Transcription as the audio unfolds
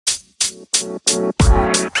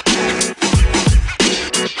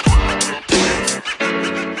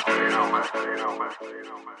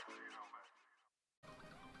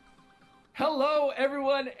Hello,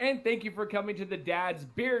 everyone, and thank you for coming to the Dad's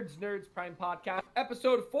Beards Nerds Prime Podcast,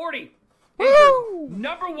 episode 40. Anchor's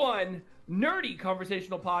number one nerdy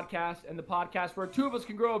conversational podcast, and the podcast where two of us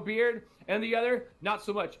can grow a beard and the other not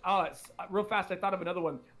so much. Real fast, I thought of another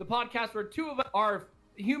one. The podcast where two of us are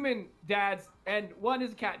human dads and one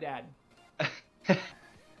is a cat dad.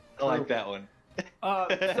 I like that one.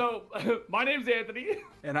 So, my name's Anthony.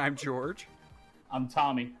 And I'm George. I'm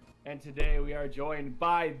Tommy. And today we are joined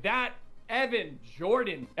by that Evan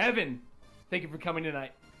Jordan. Evan, thank you for coming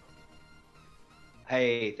tonight.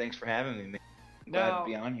 Hey, thanks for having me, man. I'm glad to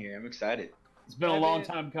be on here. I'm excited. It's been a long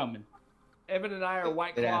time coming. Evan and I are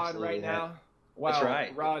white clawing right now. Wow, That's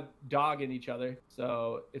right. Raw dogging each other.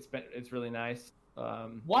 So it's really nice.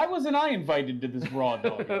 Why wasn't I invited to this raw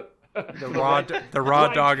dog? The raw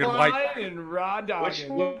dog and white. And raw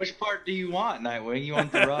dogging. Which part do you want, Nightwing? You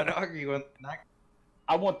want the raw dog or you want the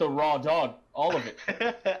I want the raw dog, all of it,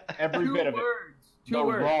 every bit of it. Two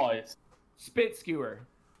words. Rawest. Spit skewer.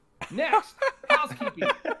 Next, housekeeping.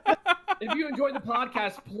 If you enjoyed the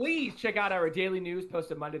podcast, please check out our daily news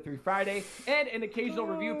posted Monday through Friday and an occasional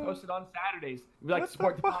review posted on Saturdays. If you'd like to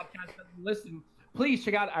support the podcast and listen, please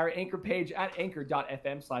check out our Anchor page at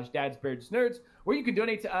anchor.fm/dadsbeardsnerds, where you can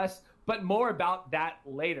donate to us, but more about that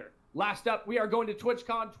later. Last up, we are going to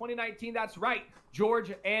TwitchCon 2019. That's right.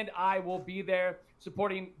 George and I will be there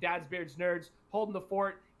supporting Dad's Beards Nerds, holding the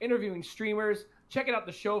fort, interviewing streamers, checking out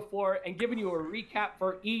the show floor, and giving you a recap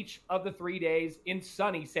for each of the 3 days in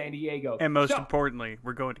sunny San Diego. And most importantly,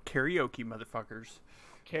 we're going to karaoke, motherfuckers.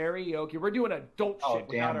 Karaoke. We're doing adult shit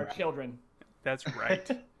without our children. That's right.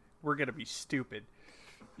 We're going to be stupid.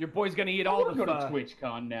 Your boy's going to eat all the Go to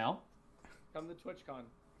TwitchCon now. Come to TwitchCon.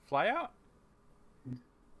 Fly out.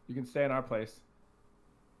 You can stay in our place.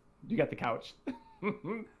 You got the couch.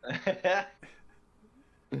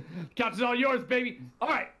 Couch is all yours, baby. All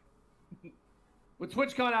right. With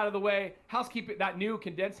TwitchCon out of the way, housekeeping, that new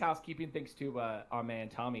condensed housekeeping, thanks to our man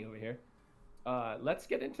Tommy over here. Let's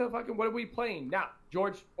get into fucking what are we playing now,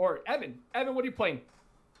 George or Evan? Evan, what are you playing?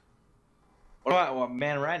 Well,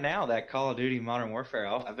 man, right now that Call of Duty Modern Warfare,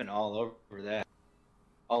 I've been all over that,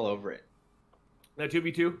 all over it. The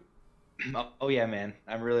 2v2. Oh yeah, man,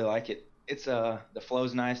 I really like it. It's the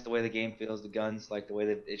flow's nice, the way the game feels, the guns, like the way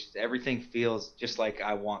that everything feels just like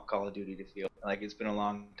I want Call of Duty to feel. Like it's been a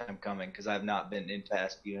long time coming because I've not been in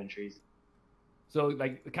past few entries. So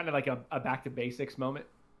like kind of like a back to basics moment.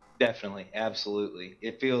 Definitely, absolutely.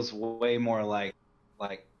 It feels way more like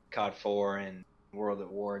COD 4 and World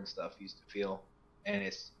at War and stuff used to feel, and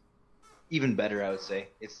it's even better. I would say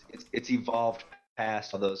it's evolved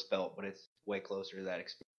past how those felt, but it's way closer to that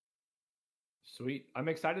experience. Sweet. I'm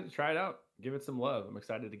excited to try it out. Give it some love. I'm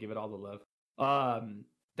excited to give it all the love.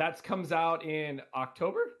 That comes out in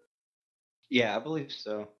October? Yeah, I believe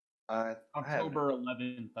so. October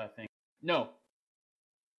 11th, I think. No.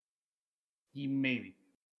 Maybe.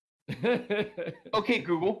 Okay,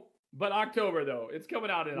 Google. But October, though. It's coming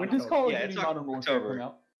out in When October. does Call of Yeah, Duty it's Modern Warfare October. come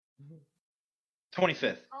out?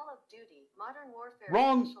 25th. Call of Duty Modern Warfare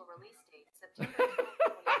Wrong. official release date September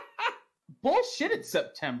 2020. Bullshit, it's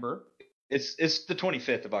September. It's the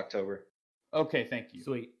 25th of October. Okay, thank you.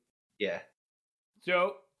 Sweet. Yeah.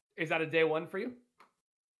 So, is that a day one for you?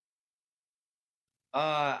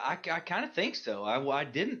 I kind of think so. I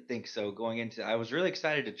didn't think so going into. I was really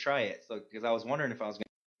excited to try it, so because I was wondering if I was going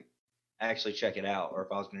to actually check it out or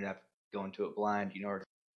if I was going to have to go into it blind, you know.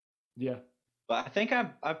 Yeah. But I think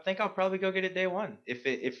I'll probably go get it day one.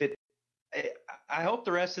 I hope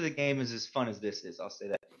the rest of the game is as fun as this is. I'll say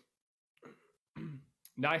that.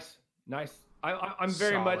 Nice. I'm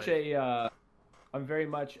very much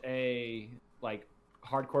a like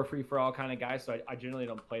hardcore free for all kind of guy, so I generally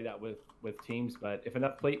don't play that with teams. But if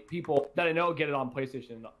enough people that I know get it on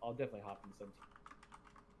PlayStation, I'll definitely hop in some.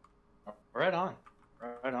 Right on.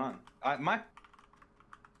 My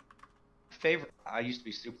favorite. I used to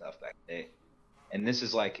be super tough back in the day, and this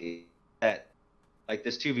is like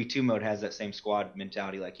this 2v2 mode has that same squad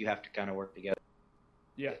mentality. Like you have to kind of work together.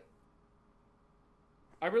 Yeah.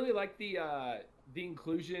 I really like the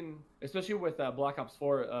inclusion, especially with Black Ops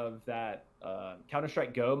 4, of that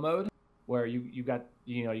Counter-Strike Go mode, where you got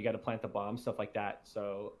to plant the bomb, stuff like that.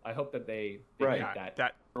 So I hope that they Right. keep that.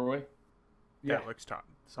 That Roy, looks top.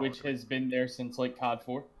 which has been there since like COD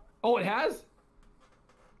 4. Oh, it has?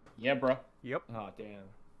 Yeah, bro. Yep. Oh, damn.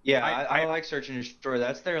 Yeah, I I like Search and Destroy.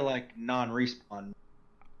 That's their like non-respawn.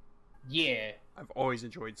 Yeah. I've always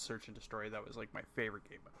enjoyed Search and Destroy. That was like my favorite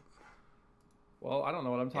game mode. Well, I don't know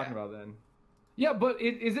what I'm talking about then. Yeah, but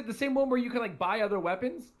is it the same one where you can like buy other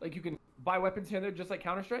weapons? Like you can buy weapons here and there, just like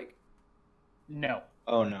Counter Strike? No.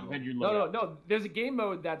 Oh no. You had your No, loadout. no. There's a game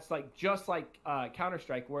mode that's like just like Counter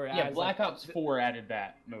Strike, where it Yeah, adds, Black like, Ops 4 added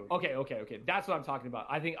that mode. Okay. That's what I'm talking about.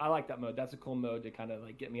 I think I like that mode. That's a cool mode to kind of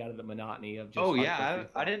like get me out of the monotony of just. Oh hardcore yeah, FIFA.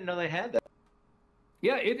 I didn't know they had that.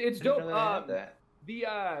 Yeah, it's I didn't dope. know they had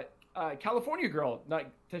that. The California girl, like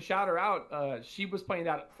to shout her out, she was playing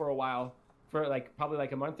that for a while, for like probably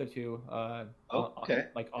like a month or two. Okay.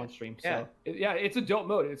 On stream. Yeah. So it's a dope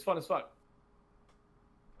mode. It's fun as fuck.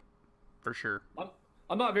 For sure.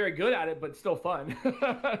 I'm not very good at it, but still fun.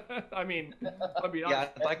 I mean, Yeah,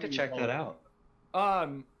 I'd like to check that out.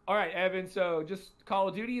 All right, Evan. So just Call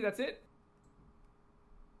of Duty. That's it.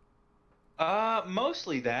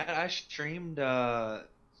 Mostly that. I streamed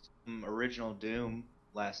some original Doom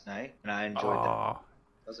last night, and I enjoyed that. Oh,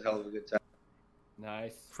 That was a hell of a good time.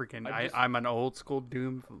 Nice. freaking! I just- I'm an old school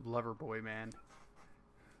Doom lover boy, man.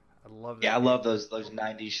 I love that. Yeah, I game. love those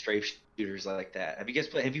 90s strafe shooters like that. Have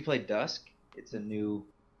you played Dusk? It's a new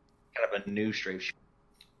kind of a new strafe shooter.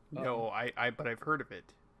 No, but I've heard of it.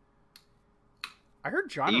 I heard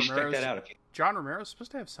John You should check Romero's that out if you. John Romero's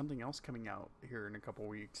supposed to have something else coming out here in a couple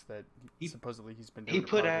weeks that supposedly he's been doing. He a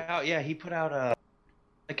put project. out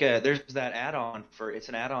there's that add-on for it's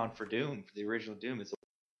an add-on for Doom, for the original Doom. It's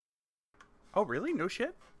Oh, really? No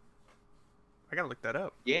shit. I gotta look that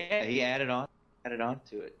up. yeah, he added on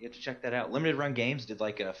to it. You have to check that out. Limited Run Games did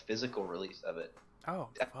like a physical release of it. Oh,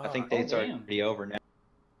 I think fuck. it's damn. already over now.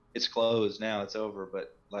 It's closed now. It's over,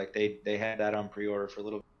 but like they had that on pre-order for a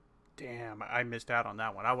little. Damn, I missed out on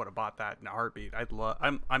that one. I would have bought that in a heartbeat.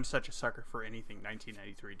 I'm such a sucker for anything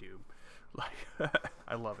 1993 Doom. Like,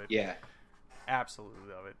 I love it. Yeah, Absolutely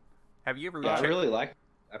love it. Have you ever yeah, I checked, really like.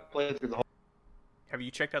 I played through the whole. have you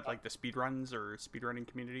checked out like the speedruns or speedrunning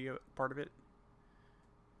community part of it?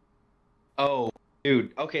 Oh,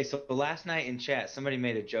 dude. Okay, so last night in chat, somebody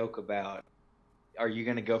made a joke about, "Are you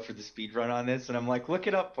gonna go for the speed run on this?" And I'm like, "Look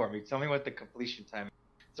it up for me. Tell me what the completion time is."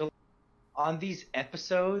 So, on these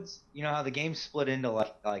episodes, you know how the game's split into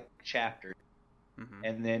like chapters, Mm-hmm.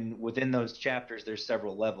 and then within those chapters, there's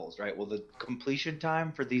several levels, right? Well, the completion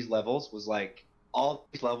time for these levels was like all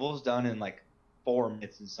these levels done in like 4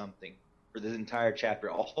 minutes and something for this entire chapter.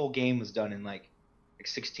 A whole game was done in like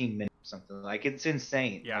 16 minutes or something. Like it's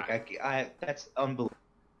insane. Yeah. Like I that's unbelievable.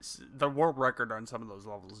 The world record on some of those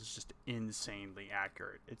levels is just insanely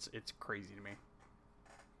accurate. It's crazy to me.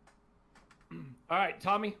 All right,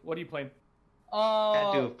 Tommy, what are you playing?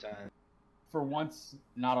 Can't do it time. For once,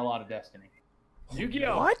 not a lot of Destiny.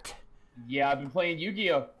 Yu-Gi-Oh. What? Yeah, I've been playing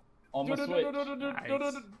Yu-Gi-Oh! on my Switch.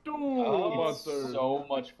 Oh, It's so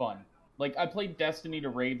much fun. Like, I played Destiny to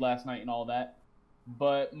raid last night and all that,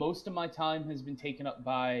 but most of my time has been taken up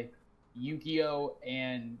by Yu-Gi-Oh!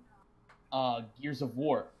 And Gears of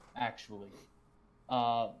War, actually.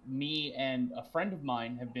 Me and a friend of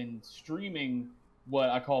mine have been streaming what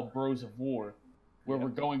I call Bros of War, where we're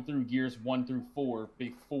going through Gears 1 through 4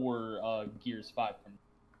 before Gears 5 comes.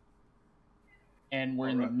 And we're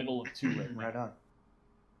in the middle of 2 right now. Right on.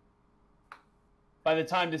 By the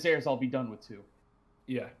time this airs, I'll be done with 2.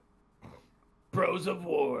 Yeah. Bros of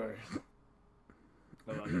War.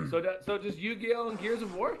 So just Yu-Gi-Oh and Gears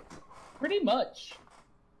of War? Pretty much.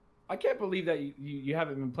 I can't believe that you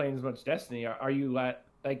haven't been playing as much Destiny. Are you at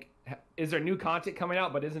like? Is there new content coming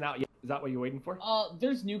out but isn't out yet? Is that what you're waiting for?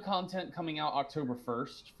 There's new content coming out October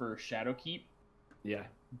 1st for Shadowkeep, Yeah.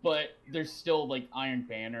 but there's still like Iron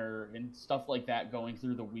Banner and stuff like that going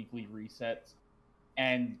through the weekly resets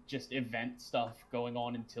and just event stuff going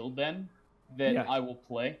on until then that Yeah. I will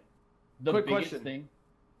play. The Quick biggest question. thing.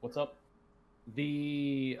 What's up?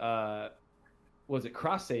 The was it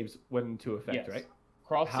cross saves went into effect, Yes. right?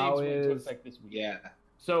 Cross How saves went into is- effect this week. Yeah.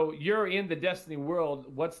 So you're in the Destiny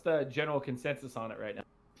world. What's the general consensus on it right now?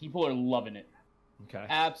 People are loving it. Okay.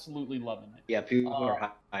 Absolutely loving it. Yeah, people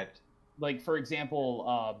are hyped. Like, for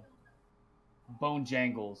example, Bone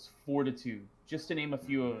Jangles, Fortitude, just to name a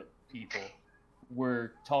few people,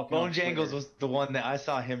 were talking Bone on Jangles Twitter, was the one that I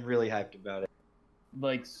saw him really hyped about it.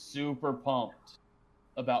 like, super pumped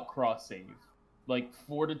about cross save. Like,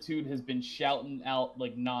 Fortitude has been shouting out,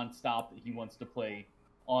 like, nonstop that he wants to play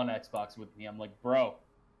on Xbox with me. I'm like, bro,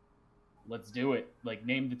 let's do it. Like,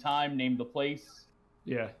 name the time, name the place.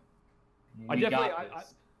 Yeah. We got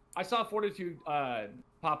this. I saw Fortitude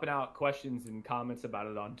popping out questions and comments about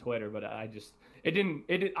it on Twitter, but I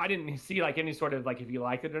didn't see like any sort of like if you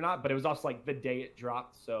liked it or not, but it was also like the day it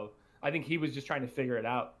dropped, so I think he was just trying to figure it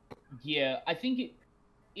out. Yeah, I think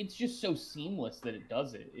it's just so seamless that it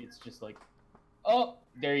does it. It's just like, oh,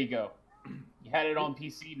 there you go. You had it on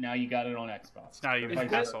PC, now you got it on Xbox. It's not even Is a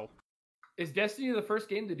that- hassle. Is Destiny the first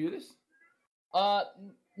game to do this?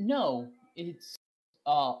 No, it's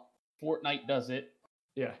Fortnite does it.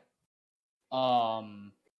 Yeah.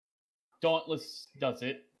 Dauntless does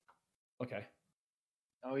it. Okay.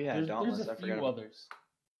 Oh yeah, There's Dauntless. a I forgot. few About... others.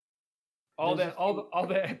 All There's all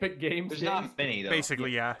the Epic Games. There's games? not many though.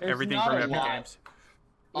 Basically, yeah. There's Everything not from a Epic lot.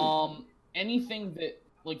 Games. Anything that,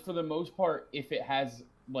 like, for the most part, if it has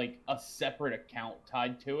like a separate account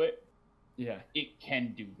tied to it, Yeah. it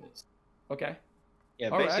can do this. Okay. Yeah,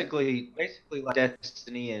 All right. basically like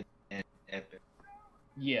Destiny and Epic.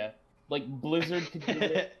 Yeah, like Blizzard could do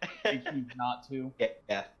it. They choose not to.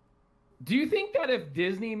 Yeah. Do you think that if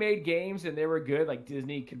Disney made games and they were good, like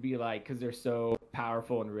Disney could be like, because they're so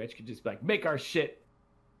powerful and rich, could just be like, make our shit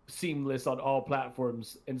seamless on all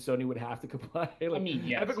platforms, and Sony would have to comply? Like, I mean,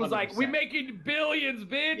 yeah, Epic was like, we 100%. making billions,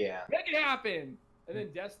 bitch. Yeah. Make it happen. And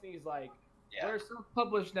then Destiny's like, Yeah. we're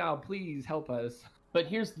self-published now. Please help us. But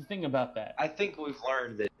here's the thing about that. I think we've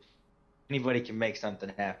learned that anybody can make something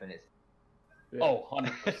happen. Oh,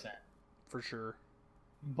 100%. For sure.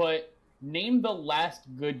 But name the last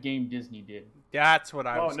good game Disney did. That's what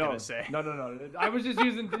I Oh was no. gonna say. No. I was just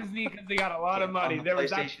using Disney because they got a lot of money. On There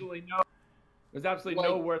was PlayStation. absolutely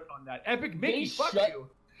no Like, worth on that. Epic Mickey, they fuck shut- you.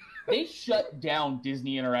 They shut down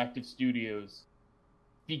Disney Interactive Studios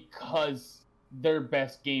because their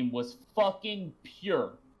best game was fucking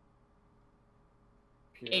Pure.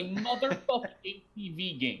 A motherfucking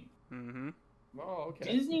ATV game. Mm-hmm. Oh,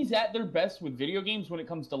 okay. Disney's at their best with video games when it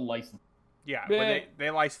comes to licensing. Yeah, Man. when they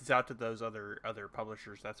license out to those other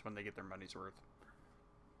publishers, that's when they get their money's worth.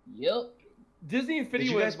 Yep. Disney Did Infinity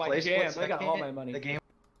you was guys my play jam. Split I got Second? all my money. The game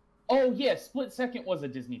Oh yeah, Split Second was a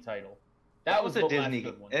Disney title. that was the a last Disney.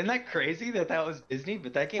 good one. Isn't that crazy that was Disney?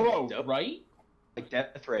 But that game Bro, was dope. right? Like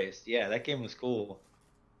Death Race. Yeah, that game was cool.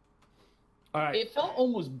 All right. It felt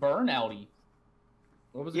almost Burnout-y.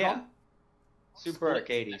 What was it Yeah. called? Super Split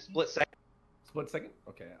arcadey. Second. Split Second. Split Second?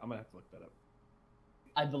 Okay, I'm going to have to look that up.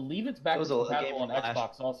 I believe it's It backwards was a compatible game on from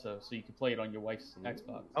last- Xbox also, so you can play it on your wife's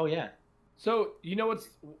Xbox. Oh yeah. So, you know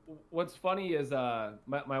what's funny is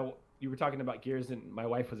my you were talking about Gears, and my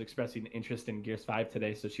wife was expressing interest in Gears 5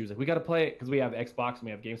 today, so she was like, we got to play it because we have Xbox and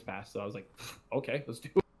we have Games Pass. So I was like, okay, let's do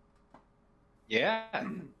it. Yeah.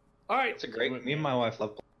 All right, It's a great. Me and my wife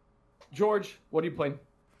love. George, what are you playing?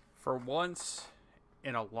 For once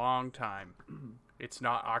in a long time, it's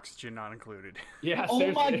not Oxygen not included. Yeah, Oh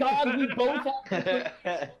my seriously. god, we both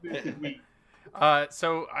have playing. we,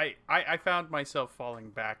 So I found myself falling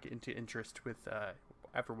back into interest with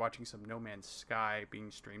after watching some No Man's Sky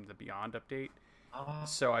being streamed, the Beyond update.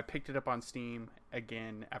 So I picked it up on Steam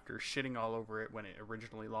again after shitting all over it when it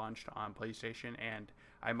originally launched on PlayStation, and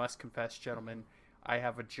I must confess, gentlemen, I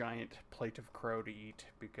have a giant plate of crow to eat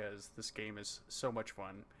because this game is so much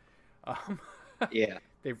fun. Yeah.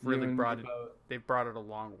 They've You really and brought me it. both. They've brought it a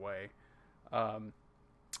long way.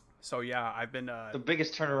 So yeah, I've been The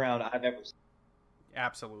biggest turnaround I've ever seen.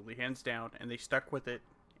 absolutely hands down, and they stuck with it.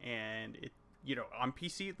 And it, on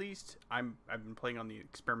PC at least, I've been playing on the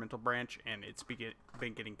experimental branch, and it's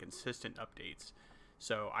been getting consistent updates.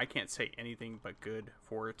 So I can't say anything but good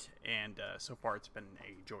for it, and so far it's been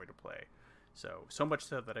a joy to play. So much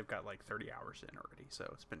so that I've got like 30 hours in already. So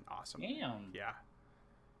it's been awesome. damn. Yeah.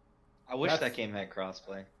 I wish That's- that game had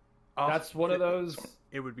crossplay. Oh, That's one of those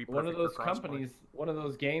It would be one of perfect those for crossplay. companies, one of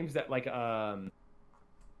those games that like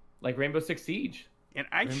Rainbow Six Siege. And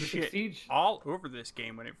I Rainbow Six shit Siege. all over this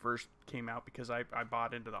game when it first came out because I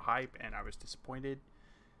bought into the hype and I was disappointed.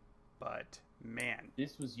 But man,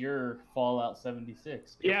 This was your Fallout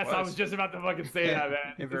 76. Yes, I was. was just about to fucking say that,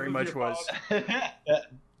 man. It This very is much your was. fault.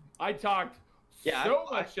 I talked Yeah, so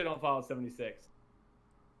I- much shit on Fallout 76.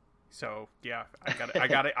 So yeah, I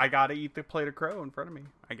gotta eat the plate of crow in front of me.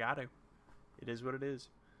 I gotta. It is what it is.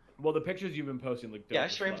 Well, the pictures you've been posting look dope. Yeah, I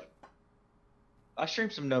as streamed- fuck. I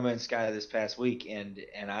streamed some No Man's Sky this past week, and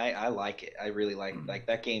I like it. I really like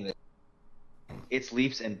that game. It's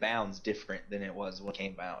leaps and bounds different than it was when it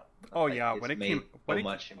came out. Oh Like, yeah, it's when it made came so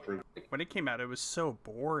much improvement. when it came out, it was so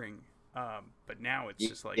boring. But now it's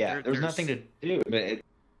just like Yeah, there's nothing to do. But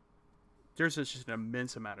There's just an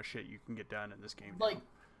immense amount of shit you can get done in this game. now. Like,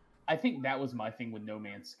 I think that was my thing with No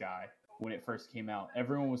Man's Sky when it first came out.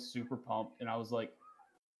 Everyone was super pumped, and I was like,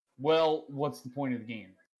 well, what's the point of the game?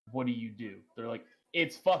 What do you do? They're like,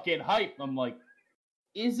 it's fucking hype. I'm like,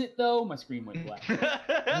 is it though? My screen went black.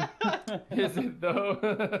 Is it though?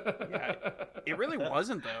 Yeah, it really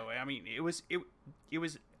wasn't though. I mean, it was.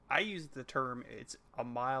 I used the term "it's a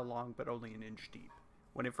mile long but only an inch deep"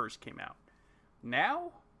 when it first came out.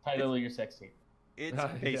 Now Title of your sex tape. it's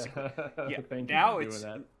basically yeah. Thank you Now for it's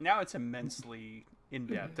doing that. now it's immensely in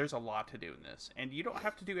depth. There's a lot to do in this, and you don't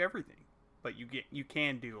have to do everything. but you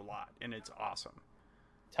can do a lot, and it's awesome.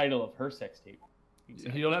 Title of her sex tape.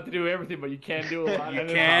 You don't have to do everything, but you can do a lot. You and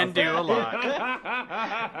it's can awesome. do a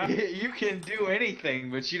lot. You can do anything,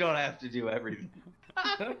 but you don't have to do everything.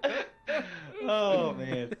 Oh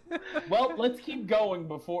man. Well, let's keep going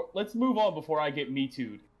let's move on before I get Me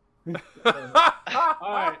Too'd.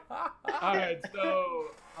 Alright. So,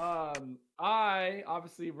 I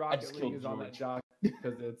obviously Rocket just League killed is on that George. dock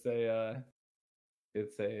because it's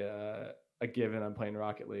a given. I'm playing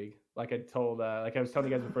Rocket League. Like I was telling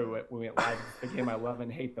you guys before we went live, it's the game I love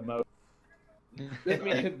and hate the most.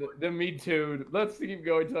 The Me Too'd. Let's keep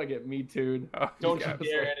going until I get Me Too'd. Oh, Don't yeah. you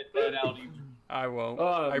dare edit that out either. I won't.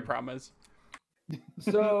 I promise.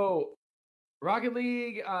 So, Rocket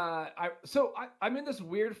League. I'm in this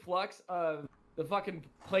weird flux of the fucking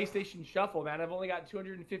PlayStation Shuffle, man. I've only got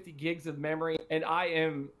 250 gigs of memory, and I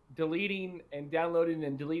am deleting and downloading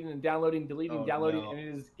and deleting and downloading, downloading, no. and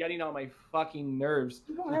it is getting on my fucking nerves.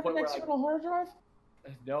 You To don't the have point an where, like, external hard drive?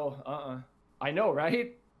 No, I know,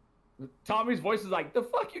 right? Tommy's voice is like, "The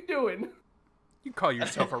fuck you doing?" You call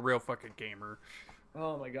yourself a real fucking gamer.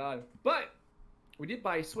 Oh my god! But we did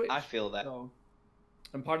buy a Switch. I feel that. So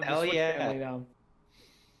I'm part of the Hell Switch yeah. family now.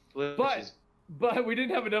 Which But is- But we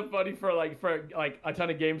didn't have enough money for a ton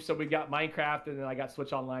of games, so we got Minecraft, and then I got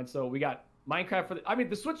Switch Online. So we got Minecraft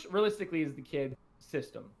the Switch realistically is the kid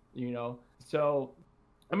system, you know. So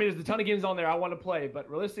I mean, there's a ton of games on there I want to play, but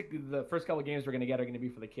realistically, the first couple of games we're gonna get are gonna be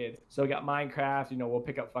for the kids. So we got Minecraft, you know, we'll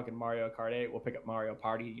pick up fucking Mario Kart 8, we'll pick up Mario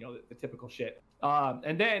Party, you know, the typical shit.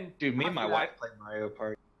 And then dude, me and my after that- wife play Mario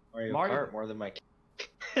Kart more than my kids.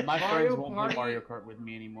 My Mario friends won't Party- play Mario Kart with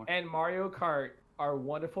me anymore. and Mario Kart are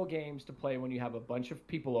wonderful games to play when you have a bunch of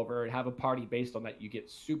people over and have a party based on that. You get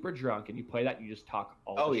super drunk and you play that and you just talk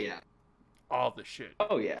all Oh the shit. yeah. All the shit.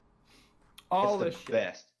 Oh yeah. All it's this the shit.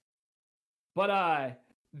 best. But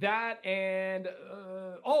that and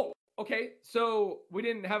okay. So we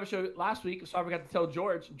didn't have a show last week, so I forgot to tell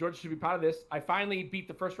George. George should be proud of this. I finally beat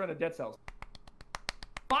the first run of Dead Cells.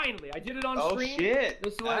 Finally, I did it on Oh stream. shit.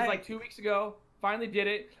 This was like 2 weeks ago. Finally did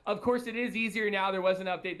it. Of course, it is easier now. There was an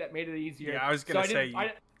update that made it easier. Yeah, I was gonna say.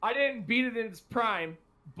 I didn't beat it in its prime,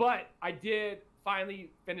 but I did finally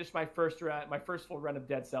finish my first full run of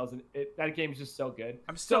Dead Cells, and that game is just so good.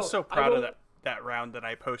 I'm still so I proud will- of that round that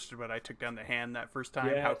I posted when I took down the hand that first time.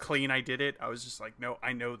 How Yes. clean I did it. I was just like, no,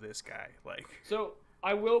 I know this guy. Like, So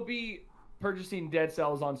I will be purchasing Dead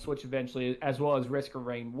Cells on Switch eventually, as well as Risk of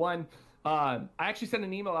Rain 1. I actually sent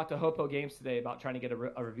an email out to Hopo Games today about trying to get a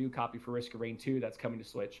review copy for Risk of Rain 2 that's coming to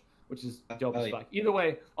Switch, which is dope as yeah. fuck. Either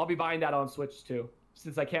way, I'll be buying that on Switch too.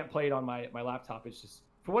 Since I can't play it on my laptop, it's just,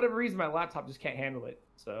 for whatever reason, my laptop just can't handle it.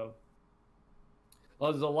 So,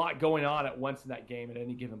 well, there's a lot going on at once in that game at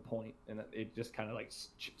any given point, and it just kind of like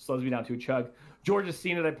slows me down to a chug. George has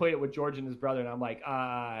seen it. I played it with George and his brother, and I'm like,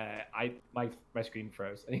 my screen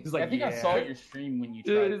froze, and he's like, I think I saw your stream when you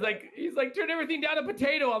tried. Dude, he's like, turn everything down to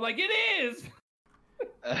potato. I'm like, it is.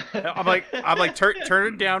 I'm like,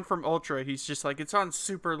 turn it down from ultra. He's just like, it's on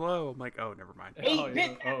super low. I'm like, oh, never mind.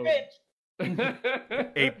 8-bit Oh, that yeah. bitch.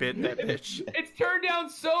 8-bit that bitch. It's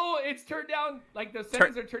turned down like the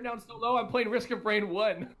settings are turned down so low. I'm playing Risk of Rain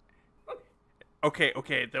 1. Okay.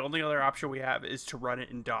 The only other option we have is to run it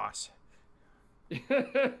in DOS. I'm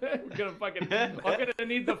gonna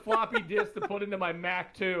need the floppy disk to put into my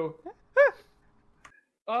Mac too.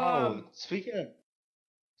 Oh, speaking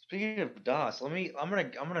of DOS, I'm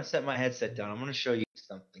gonna set my headset down. I'm gonna show you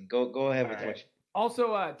something. Go ahead with what. Also,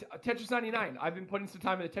 Tetris 99. I've been putting some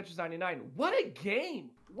time into Tetris 99. What a game!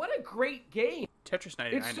 What a great game! Tetris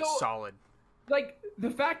 99 It's is so- solid. Like the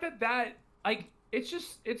fact that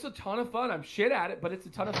it's a ton of fun. I'm shit at it, but it's a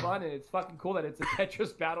ton of fun, and it's fucking cool that it's a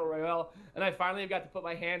Tetris battle royale. And I finally got to put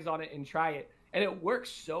my hands on it and try it, and it works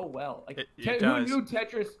so well. Like, It who does. knew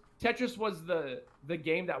Tetris was the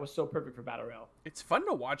game that was so perfect for battle royale? It's fun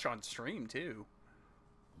to watch on stream too.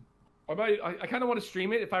 I kind of want to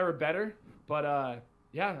stream it if I were better, but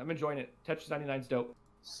yeah, I'm enjoying it. Tetris 99's dope.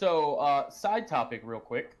 So, side topic, real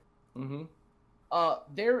quick. Mm-hmm.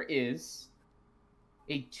 There is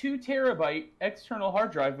a 2 terabyte external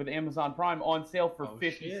hard drive with Amazon Prime on sale for Oh,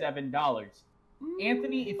 shit. $57.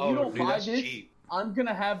 Anthony, if you Oh, don't dude, buy that's this, cheap. I'm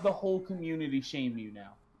gonna have the whole community shame you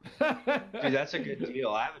now. Dude, that's a good deal.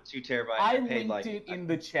 I have a 2 terabyte. I paid linked it in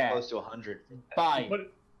the chat. close to 100. Buy it.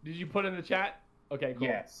 What did you put in the chat? Okay, cool.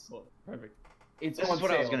 Yes. Cool. Perfect. It's This on is what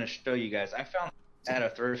sale. I was gonna show you guys. I found it at a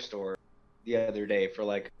thrift store the other day for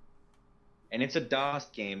and it's a DOS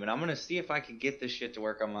game, and I'm gonna see if I can get this shit to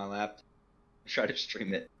work on my laptop. Try to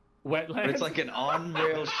stream it. Wetlands. But it's like an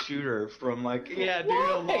on-rail shooter from a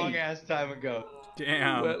long ass time ago.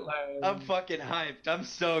 Damn. Wetlands. I'm fucking hyped. I'm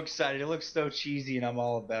so excited. It looks so cheesy, and I'm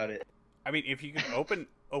all about it. I mean, if you can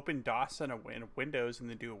open DOS on a Windows and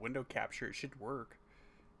then do a window capture, it should work.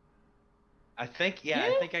 I think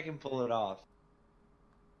I think I can pull it off.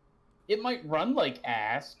 It might run like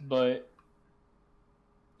ass, but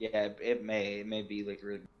Yeah, it may be like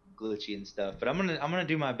really glitchy and stuff, but I'm gonna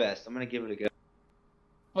do my best. I'm gonna give it a go.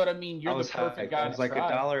 I mean, you're I the was perfect hyped. guy I was to like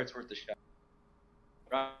try. $1, it's worth a shot.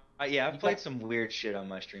 Right? Yeah, I've played some weird shit on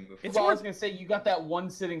my stream before. Well, I was gonna say you got that one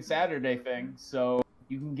sitting Saturday thing, so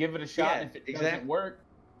you can give it a shot. Yeah, And if it exactly. doesn't work,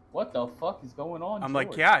 what the fuck is going on? I'm like,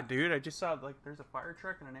 George? yeah, dude. I just saw like there's a fire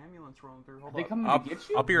truck and an ambulance rolling through. Hold Are they on. coming I'll, to get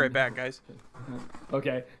you? I'll be right back, guys.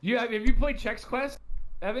 Okay. Have you played Chex Quest,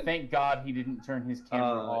 Evan? Thank God he didn't turn his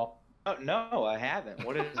camera off. Oh no, I haven't.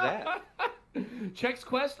 What is that? Chex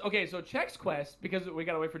Quest. Okay, so Chex Quest, because we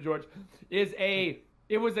gotta wait for George,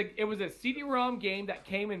 it was a CD-ROM game that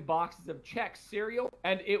came in boxes of Chex cereal,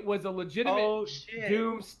 and it was a legitimate Oh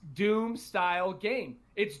shit. Doom style game.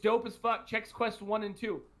 It's dope as fuck. Chex Quest 1 and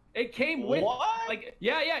 2. It came with What? like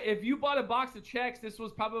yeah. If you bought a box of Chex, this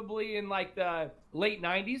was probably in like the late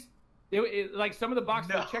 90s. Like some of the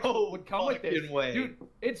boxes of Chex No would come with this. fucking way. Dude,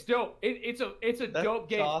 it's dope. It's a That's dope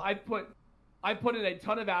game. awesome. I put in a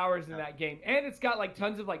ton of hours in that game, and it's got like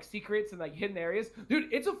tons of like secrets and like hidden areas.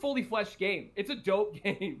 Dude, it's a fully fleshed game. It's a dope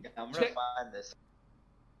game. I'm gonna Check- find this.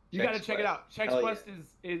 You got to check it out. Chex Hell Quest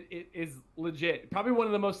is legit. Probably one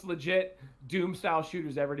of the most legit Doom style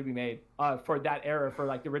shooters ever to be made for that era, for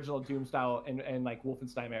like the original Doom style and like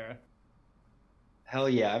Wolfenstein era. Hell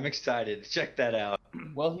yeah, I'm excited. Check that out.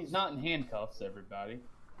 Well, he's not in handcuffs, everybody.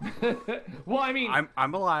 Well, I mean,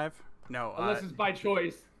 I'm alive. No, unless it's by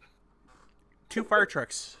choice. 2 fire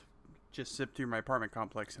trucks just zipped through my apartment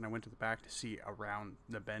complex, and I went to the back to see around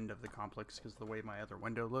the bend of the complex because of the way my other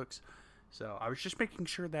window looks. So I was just making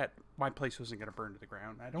sure that my place wasn't going to burn to the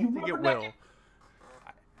ground. I don't think it will.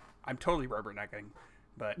 I'm totally rubbernecking,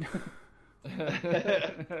 but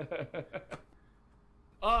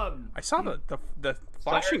I saw the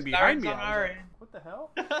flashing behind me. Sirens on I our was like, end. what the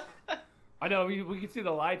hell? I know we could see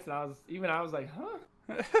the lights, and I was like, huh?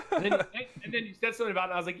 And then you said something about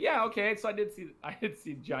it, and I was like, yeah, okay. So I did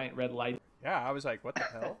see giant red lights. Yeah, I was like, what the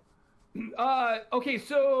hell? Okay,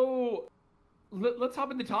 so let's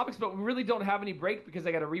hop into topics, but we really don't have any break because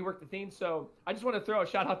I got to rework the theme. So I just want to throw a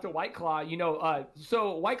shout out to White Claw.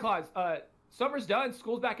 So White Claws, summer's done,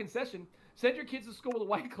 school's back in session. Send your kids to school with a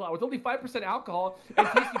White Claw with only 5% alcohol and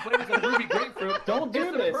tasty flavors like ruby grapefruit. Don't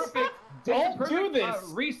do this. Don't do this.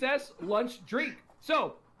 Recess lunch drink.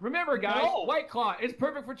 So remember, guys, No. White Claw is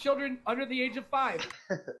perfect for children under the age of 5.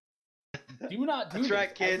 Do not do That's this.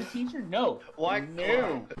 right, kids. As a teacher, no. White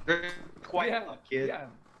No. White Yeah, Claw, kid. Yeah.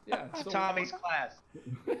 It's So- Tommy's class.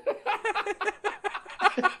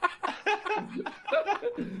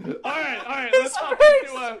 all right. Let's hop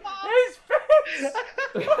into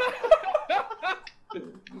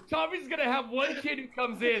Tommy's gonna have one kid who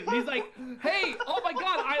comes in. And he's like, "Hey, oh my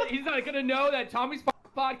God!" He's not gonna know that Tommy's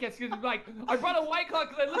podcast. He's like, "I brought a White Claw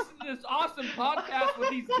because I listened to this awesome podcast with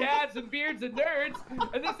these dads and beards and nerds,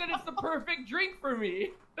 and they said it's the perfect drink for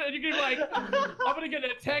me." And you can be like, "I'm gonna get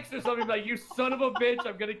a text or something like, you son of a bitch,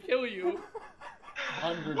 I'm gonna kill you."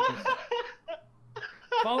 100%.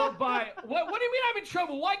 Followed by, what do you mean I'm in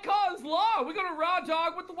trouble? White Claw is law. We're gonna raw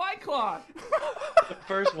dog with the White Claw. The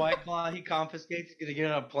first White Claw he confiscates, he's gonna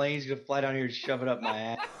get on a plane, he's gonna fly down here and shove it up my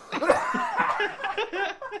ass.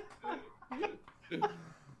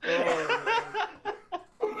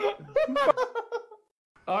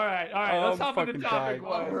 All right. Let's hop into fucking topic dying.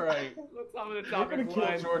 one. All right. Let's hop into We're topic gonna kill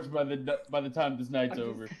one. George by the time this night's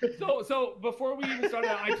over. So before we even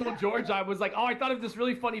started, I told George, I was like, I thought of this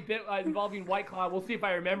really funny bit involving White Claw. We'll see if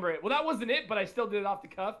I remember it. Well, that wasn't it, but I still did it off the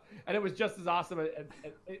cuff, and it was just as awesome.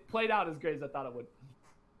 It played out as great as I thought it would.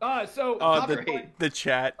 Topic one. The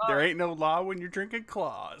chat. There ain't no law when you're drinking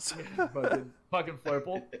claws. fucking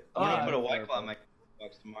Flurple. I'm gonna put a White Claw in my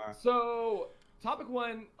box tomorrow. So, topic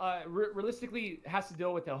one, realistically, has to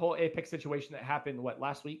deal with the whole Apex situation that happened,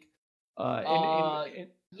 last week?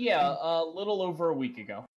 Yeah, a little over a week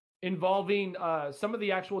ago. Involving some of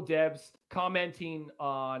the actual devs commenting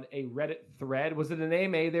on a Reddit thread. Was it an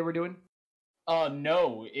AMA they were doing?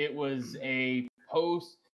 No, it was a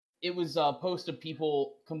post. It was a post of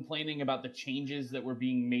people complaining about the changes that were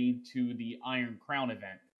being made to the Iron Crown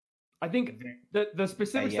event. I think the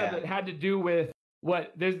specific stuff Yeah. that had to do with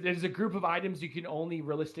there's a group of items you can only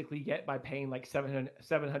realistically get by paying like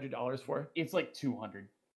 $700 for. It's like 200.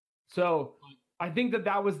 So I think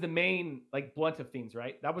that was the main like blunt of things,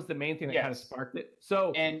 right? That was the main thing that kind of Yes. sparked it.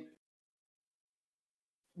 So And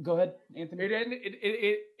go ahead, Anthony.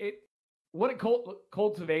 it what it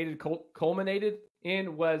culminated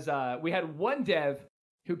in was we had one dev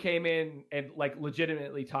who came in and like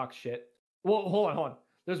legitimately talked shit. Well, hold on.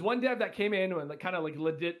 There's one dev that came in and like, kind of like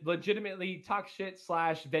legitimately talked shit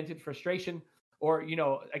 / vented frustration or,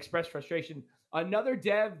 expressed frustration. Another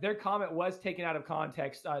dev, their comment was taken out of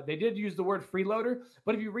context. They did use the word freeloader,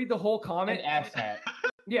 but if you read the whole comment, An asshat.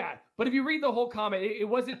 yeah. But if you read the whole comment,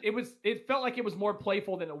 it felt like it was more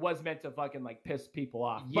playful than it was meant to fucking like piss people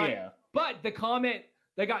off. Yeah. But the comment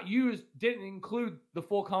that got used didn't include the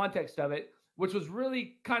full context of it, which was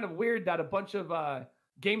really kind of weird that a bunch of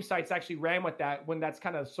game sites actually ran with that when that's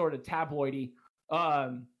kind of sort of tabloidy.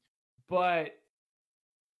 But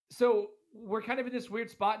so we're kind of in this weird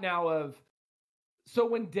spot now of, so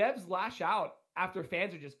when devs lash out after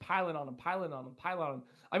fans are just piling on them,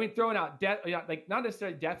 I mean, throwing out death, like not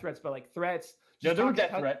necessarily death threats, but like threats. Yeah, there were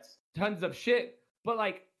death threats. Tons of shit. But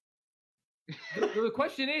like, the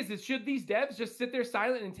question is should these devs just sit there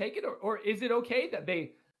silent and take it, or is it okay that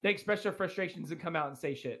they express their frustrations and come out and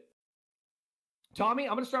say shit? Tommy,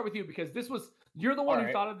 I'm going to start with you because you're the one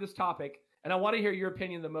who thought of this topic, and I want to hear your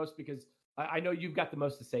opinion the most because I know you've got the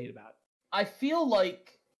most to say about it. I feel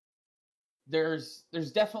like there's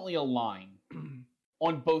definitely a line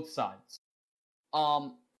on both sides.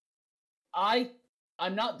 I'm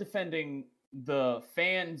not defending the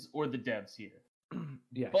fans or the devs here.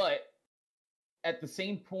 Yeah. But at the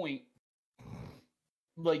same point,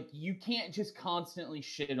 like, you can't just constantly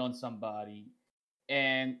shit on somebody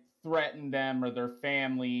and threaten them or their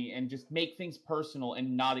family and just make things personal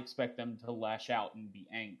and not expect them to lash out and be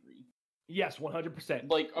angry. Yes, 100%.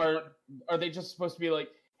 Like, are they just supposed to be like,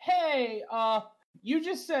 hey, you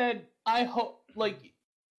just said I hope like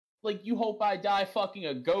you hope I die fucking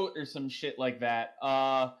a goat or some shit like that.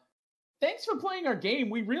 Thanks for playing our game.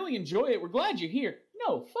 We really enjoy it. We're glad you're here.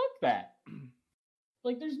 No, fuck that.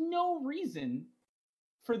 Like, there's no reason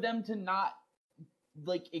for them to not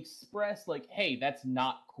like express like, hey, that's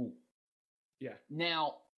not cool. Yeah.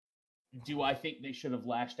 Now, do I think they should have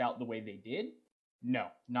lashed out the way they did? No,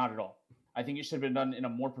 not at all. I think it should have been done in a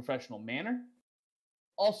more professional manner.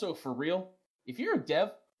 Also, for real, if you're a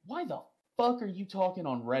dev, why the fuck are you talking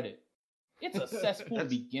on Reddit? It's a cesspool to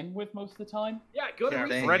begin with most of the time. Yeah, go to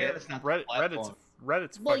Reddit's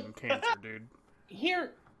Like, fucking cancer, dude.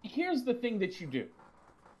 Here's the thing that you do.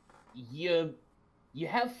 You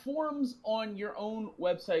have forums on your own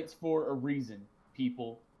websites for a reason,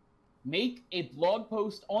 people. Make a blog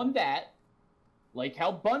post on that, like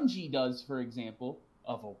how Bungie does, for example,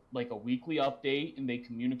 of a weekly update, and they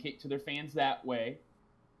communicate to their fans that way,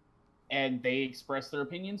 and they express their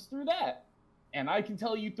opinions through that. And I can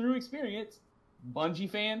tell you through experience, Bungie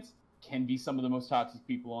fans can be some of the most toxic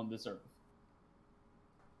people on this earth.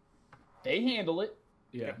 They handle it.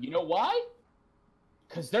 Yeah. You know why?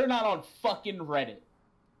 Because they're not on fucking Reddit.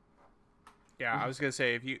 Yeah, I was gonna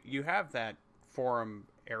say, if you have that forum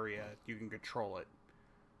area, you can control it,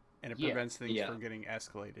 and it prevents things from getting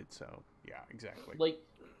escalated. So yeah, exactly. Like,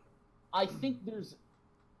 I think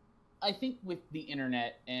with the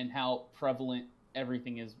internet and how prevalent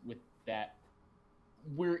everything is with that,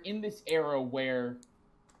 we're in this era where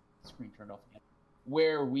screen turned off again,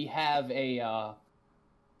 where we have a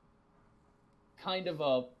kind of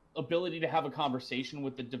a ability to have a conversation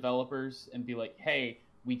with the developers and be like, hey,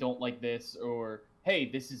 we don't like this, or hey,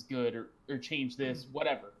 this is good, or change this,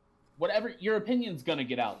 whatever your opinion's gonna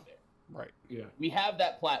get out there. Right. Yeah. We have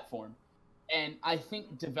that platform, and I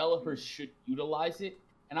think developers should utilize it,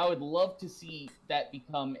 and I would love to see that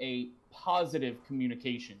become a positive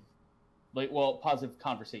communication, positive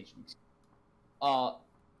conversation,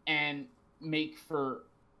 and make for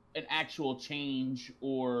an actual change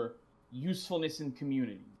or usefulness in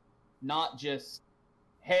community, not just,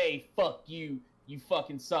 hey, fuck you, you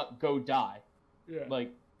fucking suck, go die. Yeah.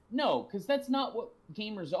 Like, no, because that's not what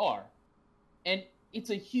gamers are. And it's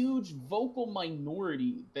a huge vocal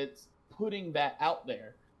minority that's putting that out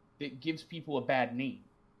there that gives people a bad name.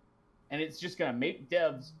 And it's just going to make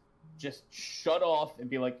devs just shut off and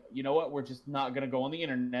be like, you know what, we're just not going to go on the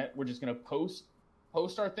internet. We're just going to post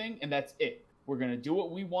our thing, and that's it. We're going to do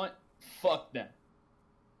what we want. Fuck them.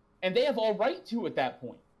 And they have all right to at that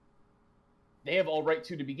point. They have all right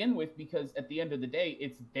to begin with, because at the end of the day,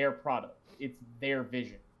 it's their product. It's their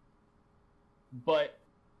vision. But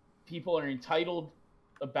people are entitled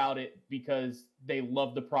about it because they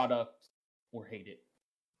love the product or hate it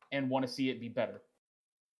and want to see it be better.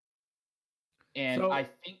 And I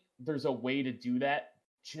think there's a way to do that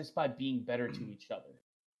just by being better to each other.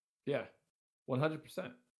 Yeah, 100%.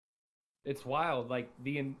 It's wild. Like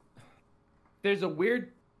there's a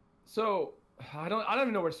weird. So I don't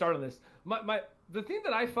even know where to start on this. the thing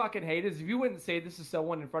that I fucking hate is if you wouldn't say this to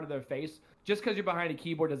someone in front of their face, just because you're behind a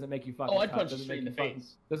keyboard doesn't make you fucking. Oh, I'd tough, punch you doesn't straight make in you the fucking-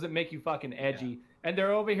 face. Doesn't make you fucking edgy. And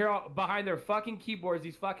they're over here behind their fucking keyboards.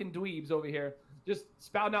 These fucking dweebs over here just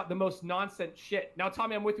spouting out the most nonsense shit. Now,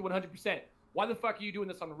 Tommy, I'm with you 100%. Why the fuck are you doing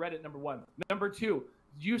this on Reddit? Number one. Number two,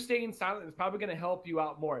 you staying silent is probably going to help you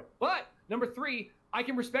out more. But number three, I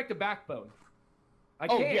can respect a backbone. I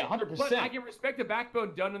Oh, can. yeah, 100%. But I can respect a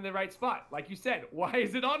backbone done in the right spot. Like you said, why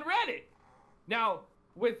is it on Reddit? Now,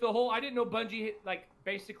 with the whole, I didn't know Bungie like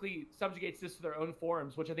basically subjugates this to their own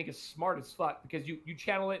forums, which I think is smart as fuck because you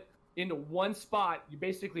channel it into one spot. You're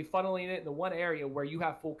basically funneling it into one area where you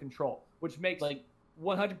have full control, which makes Like,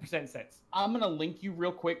 100% sense. I'm gonna link you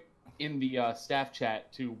real quick in the staff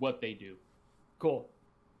chat to what they do. Cool.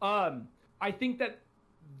 I think that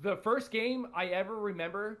the first game I ever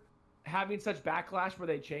remember having such backlash where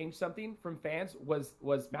they changed something from fans was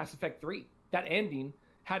Mass Effect 3. That ending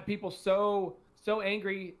had people so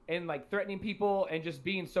angry and like threatening people and just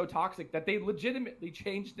being so toxic that they legitimately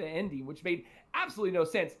changed the ending, which made absolutely no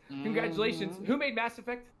sense. Congratulations. Who made Mass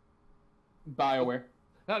Effect? BioWare.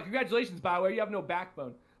 Congratulations, BioWare. You have no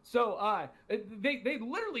backbone. So they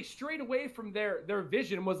literally strayed away from their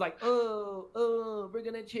vision, was like, oh, we're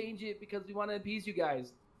gonna change it because we want to appease you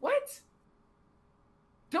guys. What?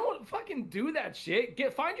 Don't fucking do that shit.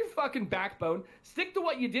 Find your fucking backbone, stick to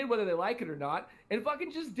what you did, whether they like it or not, and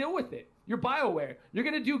fucking just deal with it. You're BioWare. You're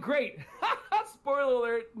gonna do great. Spoiler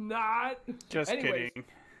alert, not. Just Anyways, kidding.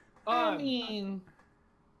 I mean,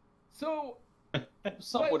 So,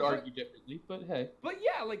 some but- would argue differently, but hey. but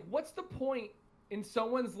yeah, like, what's the point in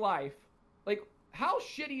someone's life? Like, how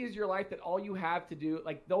shitty is your life that all you have to do,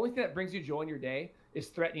 like, the only thing that brings you joy in your day is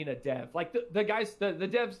threatening a dev? Like, the guys, the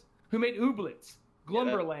devs who made Ooblets,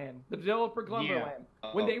 Glumberland, the developer Glumberland,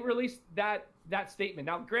 when they released that statement.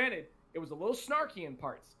 Now, granted, it was a little snarky in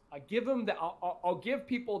parts. I give them that. I'll give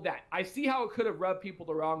people that. I see how it could have rubbed people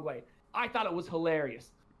the wrong way. I thought it was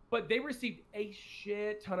hilarious. But they received a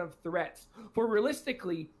shit ton of threats for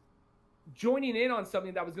realistically joining in on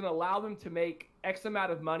something that was going to allow them to make X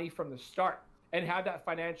amount of money from the start and have that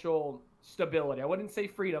financial stability. I wouldn't say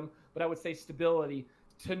freedom, but I would say stability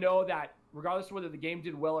to know that regardless of whether the game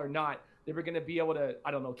did well or not, they were going to be able to,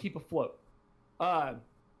 I don't know, keep afloat. And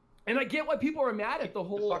I get why people are mad at the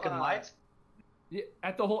whole fucking lights.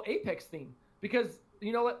 at the whole Apex thing, because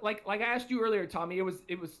you know what, like I asked you earlier, Tommy, it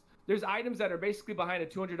was there's items that are basically behind a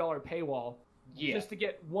 $200 paywall Yeah. just to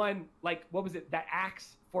get one, like, what was it, that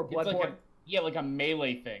axe for It's Bloodborne, like a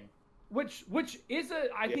melee thing. which is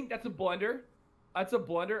I think that's a blunder. That's a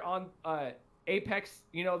blunder on Apex,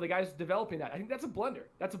 you know, the guys developing that. I think that's a blunder.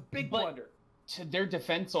 That's a big But- blunder. To their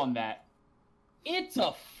defense on that, it's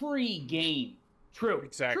a free game. True.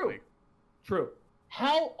 Exactly. True.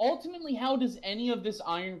 How does any of this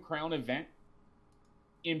Iron Crown event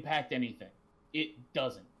impact anything? It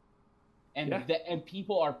doesn't. And Yeah. and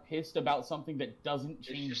people are pissed about something that doesn't It's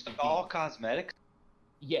change just the all game. cosmetic.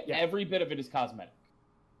 Yeah, Yeah. every bit of it is cosmetic.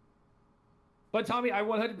 But Tommy, I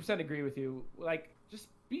 100% agree with you. Like, just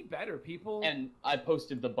be better, people. And I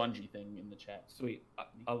posted the Bungie thing in the chat. Sweet.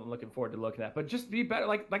 I'm looking forward to looking at that. But just be better.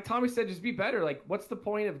 Like Tommy said, just be better. Like, what's the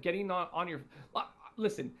point of getting on your...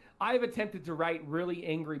 Listen, I've attempted to write really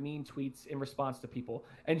angry, mean tweets in response to people.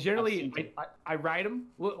 And generally, I've seen it. I write them.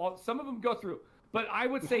 Well, some of them go through. But I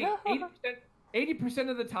would say 80%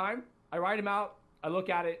 of the time, I write them out, I look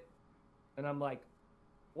at it, and I'm like,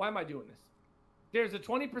 why am I doing this? There's a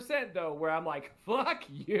 20%, though, where I'm like, fuck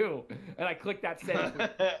you. And I click that send tweet.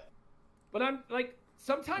 But I'm like,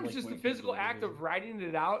 sometimes Like just when the it comes physical to the act of Division. writing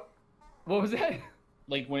it out. What was that?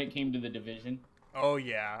 Like when it came to the Division. Oh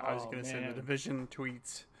yeah, I was Oh, gonna say the man. Division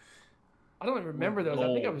tweets. I don't even remember those.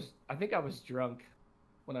 Gold. I think I was drunk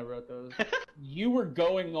when I wrote those. You were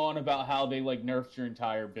going on about how they like nerfed your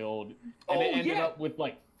entire build, and it ended up with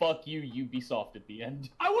like "fuck you, Ubisoft" at the end.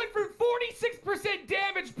 I went from 46%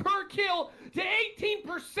 damage per kill to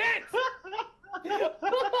 18%.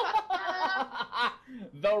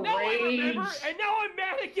 The Now I rage. remember, and now I'm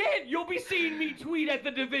mad again. You'll be seeing me tweet at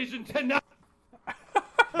the Division tonight.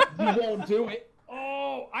 You won't do it.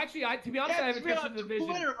 Oh, actually, to be honest, I haven't touched the Division.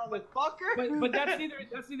 Twitter, motherfucker. But that's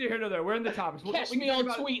neither here nor there. We're in the topics. Catch We can me talk on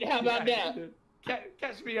about- tweet. How about that?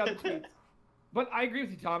 Catch me on the tweets. But I agree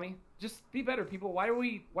with you, Tommy. Just be better, people. Why are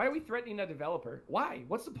we threatening a developer? Why?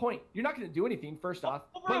 What's the point? You're not going to do anything. First off,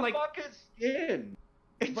 Over but a like, fucking skin.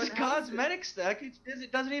 It's But how does it- cosmetic stuff.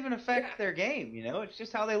 It doesn't even affect Yeah. their game. You know, it's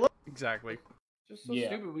just how they look. Exactly. just so Yeah.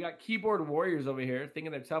 stupid. We got keyboard warriors over here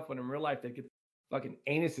thinking they're tough when in real life they get fucking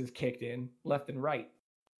anuses kicked in left and right.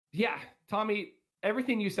 Yeah, Tommy,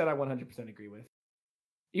 everything you said, I 100% agree with.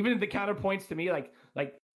 Even the counterpoints to me, like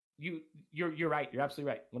you're right. You're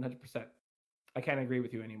absolutely right. 100%. I can't agree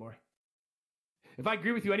with you anymore. If I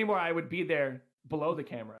agree with you anymore, I would be there below the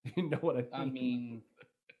camera. You know what I mean?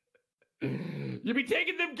 You'd be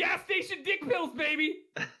taking them gas station dick pills, baby.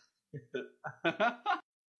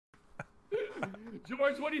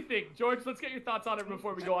 George, what do you think? George, let's get your thoughts on it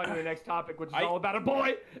before we go on to the next topic, which is all about a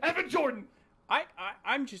boy, Evan Jordan.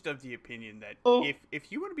 I'm just of the opinion that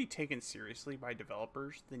if you want to be taken seriously by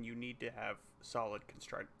developers, then you need to have solid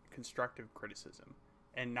constructive criticism,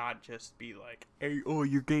 and not just be like, hey, oh,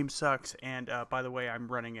 your game sucks, and by the way, I'm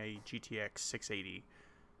running a GTX 680,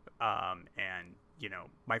 and you know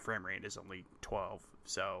my frame rate is only 12,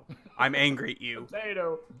 so I'm angry at you.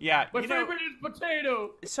 Potato. Yeah, my favorite is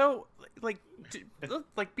potato. So like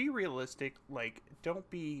be realistic. Like, don't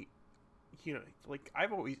be. You know, like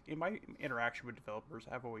I've always, in my interaction with developers,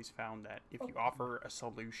 I've always found that if you offer a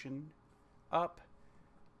solution up,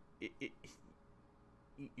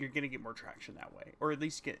 you're going to get more traction that way, or at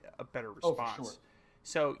least get a better response. For sure.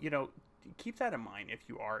 So, you know, keep that in mind if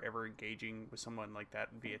you are ever engaging with someone like that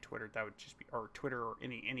via Twitter. That would just be, or Twitter or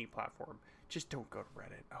any platform. Just don't go to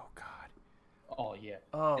Reddit. Oh God. Oh yeah.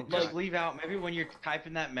 Oh, just leave out, maybe when you're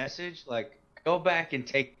typing that message, like, go back and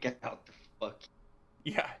take out the fuck.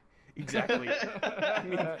 Yeah. Exactly.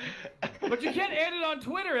 But you can't add it on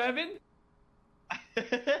Twitter, Evan.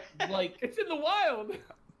 Like, it's in the wild.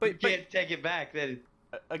 But you can't take it back. Then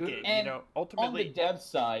again, and you know, ultimately on the dev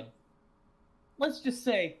side, let's just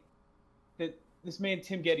say that this man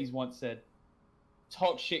Tim Geddes once said,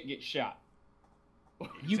 "Talk shit, get shot."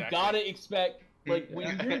 You gotta expect, like,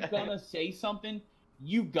 when you're gonna say something,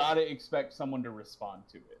 you gotta expect someone to respond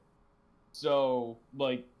to it. So,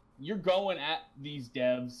 like, you're going at these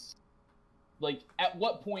devs. Like, at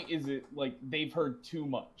what point is it, like, they've heard too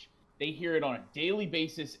much? They hear it on a daily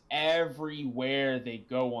basis everywhere they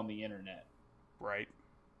go on the internet. Right.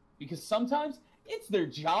 Because sometimes it's their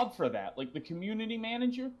job for that. Like, the community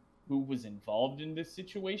manager who was involved in this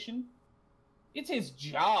situation, it's his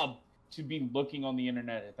job to be looking on the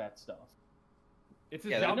internet at that stuff. It's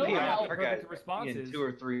his job to be our perfect responses. 2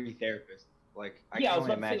 or 3 therapists. Like, I was can only about to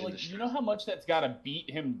say, imagine like, you know how much that's got to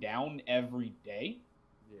beat him down every day?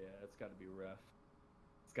 Yeah, it's got to be rough.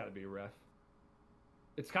 It's got to be rough.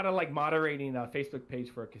 It's kind of like moderating a Facebook page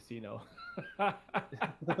for a casino.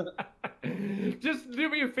 Just do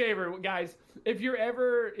me a favor, guys. If you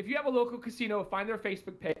have a local casino, find their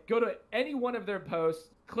Facebook page, go to any one of their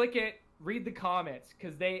posts, click it, read the comments,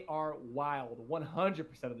 because they are wild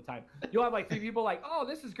 100% of the time. You'll have like 3 people like, oh,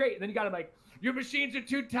 this is great. And then you got them like, your machines are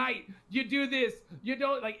too tight. You do this. You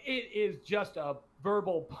don't. Like, it is just a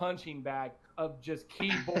verbal punching bag of just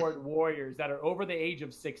keyboard warriors that are over the age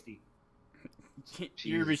of 60.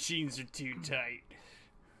 Your machines are too tight.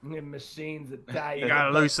 Your machines are tight. You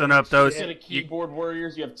gotta loosen up those. Instead of keyboard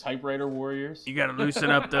warriors, you have typewriter warriors. You gotta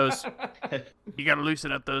loosen up those. You gotta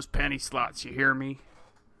loosen up those penny slots. You hear me?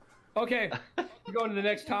 Okay, we're going to the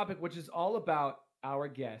next topic, which is all about our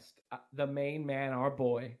guest, the main man, our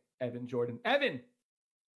boy, Evan Jordan. Evan,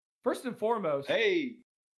 first and foremost, hey,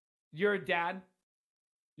 you're a dad.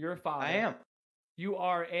 You're a father. I am. You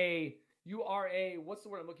are a what's the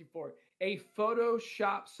word I'm looking for? A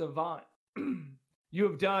Photoshop savant. You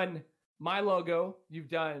have done my logo. You've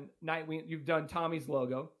done Nightwing. You've done Tommy's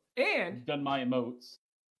logo, and You've done my emotes.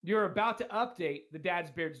 you're about to update the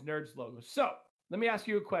Dad's Beards Nerds logo. So let me ask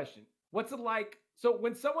you a question. What's it like? So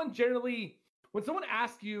when someone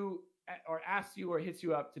asks you or hits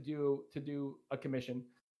you up to do a commission,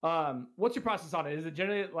 what's your process on it? Is it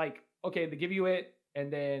generally like, okay, they give you it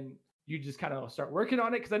and then you just kind of start working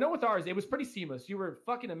on it? Because I know with ours, it was pretty seamless. You were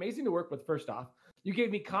fucking amazing to work with, first off. You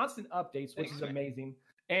gave me constant updates, which is amazing.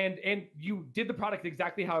 And you did the product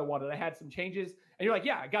exactly how I wanted. I had some changes, and you're like,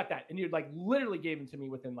 yeah, I got that. And you like literally gave them to me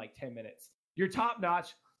within like 10 minutes. You're top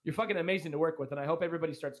notch. You're fucking amazing to work with, and I hope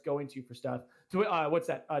everybody starts going to you for stuff. So what's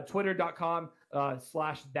that? Twitter.com /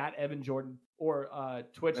 Evan Jordan or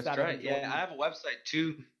Twitch. That's right. Yeah, I have a website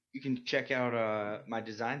too. You can check out my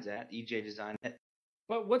designs at EJ Design.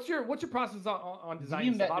 But what's your process on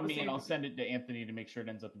designing DM that stuff? to me, and I'll send it to Anthony to make sure it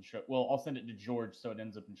ends up in show. Well, I'll send it to George so it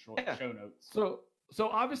ends up in show notes. So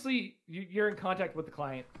obviously you're in contact with the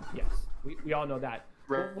client. Yes, we all know that.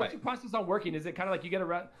 Right. What's your process on working? Is it kind of like you get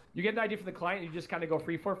an idea from the client and you just kind of go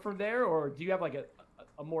free for from there, or do you have like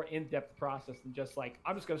a more in-depth process than just like,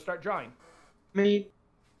 I'm just going to start drawing? I mean,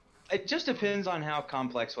 it just depends on how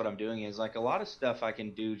complex what I'm doing is. Like, a lot of stuff I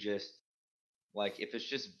can do just like if it's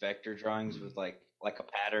just vector drawings with like a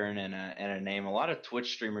pattern and a name. A lot of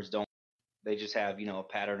Twitch streamers don't. They just have, a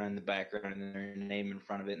pattern in the background and their name in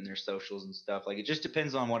front of it and their socials and stuff. Like, it just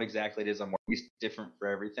depends on what exactly it is I'm working. It's different for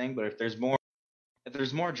everything. But if there's more if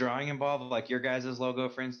there's more drawing involved, like your guys' logo,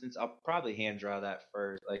 for instance, I'll probably hand draw that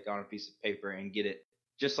first, like on a piece of paper, and get it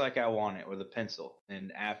just like I want it with a pencil.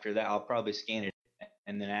 And after that, I'll probably scan it,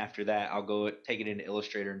 and then after that, I'll go take it into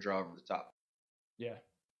Illustrator and draw over the top. Yeah.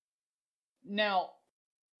 Now,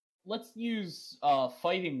 let's use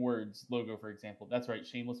Fighting Words logo, for example. That's right,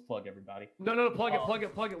 shameless plug, everybody. No, plug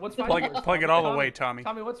it. What's Plug it all the way, Tommy.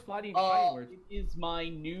 Tommy, what's fighting words? It is my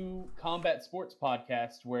new combat sports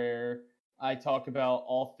podcast where I talk about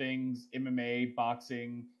all things MMA,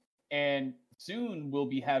 boxing, and soon we'll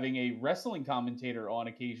be having a wrestling commentator on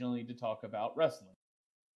occasionally to talk about wrestling.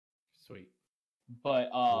 Sweet. But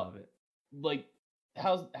Love it. like,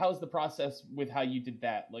 how's the process with how you did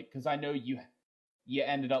that? Like, because I know you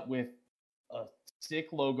ended up with a sick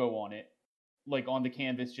logo on it, like on the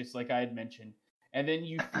canvas, just like I had mentioned, and then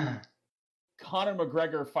you threw Conor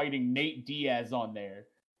McGregor fighting Nate Diaz on there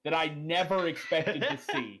that I never expected to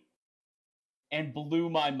see, and blew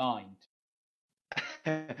my mind.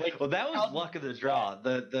 Like, well, that was luck of the draw.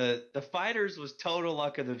 The fighters was total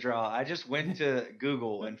luck of the draw. I just went to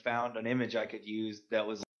Google and found an image I could use that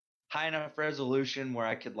was high enough resolution where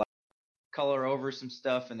I could like color over some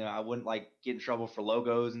stuff, and then I wouldn't like get in trouble for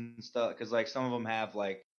logos and stuff, because like some of them have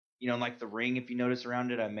like, you know, like the ring, if you notice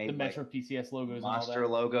around it, I made the like Metro PCS logos, monster and all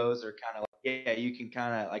that. logos are kind of like, yeah, you can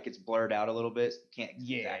kind of like, it's blurred out a little bit, so you can't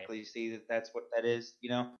exactly see that that's what that is, you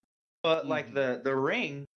know. But like the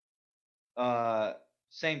ring,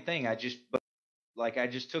 same thing. I just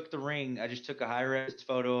took the ring, I just took a high res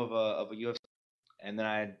photo of a UFC, and then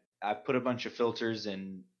I put a bunch of filters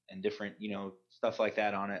and different, you know, stuff like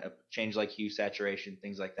that on it, change like hue, saturation,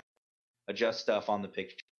 things like that, adjust stuff on the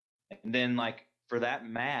picture. And then like for that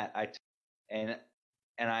mat, and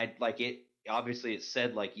I like it, obviously it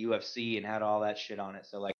said like UFC and had all that shit on it,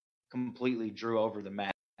 so like completely drew over the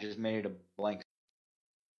mat, just made it a blank.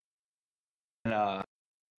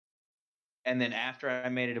 And then after I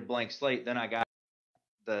made it a blank slate, then I got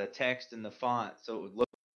the text and the font so it would look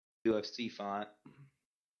like UFC font,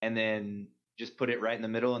 and then just put it right in the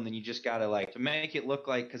middle, and then you just gotta like, to make it look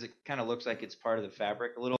like, because it kind of looks like it's part of the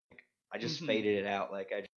fabric a little, like, I just faded it out,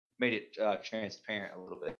 like I just made it transparent a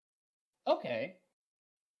little bit. Okay.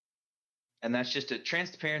 And that's just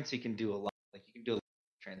transparency can do a lot. Like you can do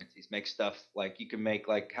transparencies, make stuff like, you can make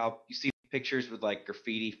like how you see pictures with like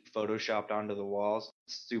graffiti photoshopped onto the walls.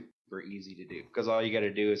 It's super easy to do, because all you got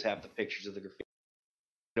to do is have the pictures of the graffiti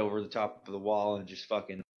over the top of the wall and just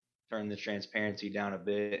fucking turn the transparency down a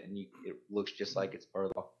bit, and it looks just like it's part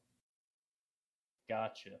of the wall.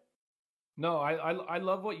 Gotcha. No, I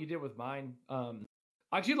love what you did with mine. I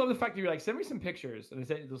actually love the fact that you're like, send me some pictures, and I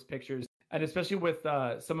sent you those pictures, and especially with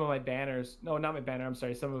some of my banners. No, not my banner. I'm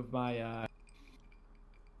sorry. Some of my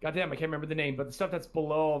goddamn, I can't remember the name, but the stuff that's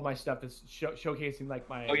below my stuff that's showcasing like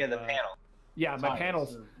my. Oh yeah, the panel. Yeah, my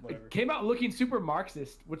panels. It came out looking super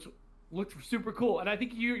Marxist, which looked super cool. And I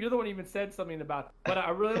think you're the one who even said something about it. But I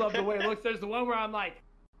really love the way it looks. There's the one where I'm like,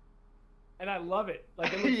 and I love it.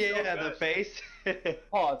 Like, it looks yeah, so the face.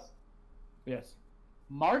 Pause. Yes.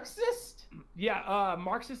 Marxist? Yeah,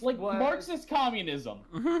 Marxist. Like was... Marxist communism.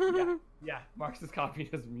 Yeah, Marxist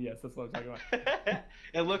communism. Yes, that's what I'm talking about.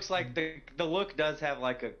 It looks like the look does have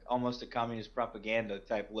like almost a communist propaganda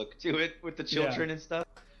type look to it, with the children and stuff,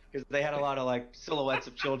 because they had a lot of like silhouettes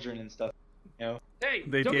of children and stuff. You know? Hey,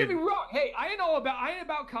 don't get me wrong. Hey, I ain't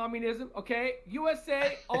about communism, okay?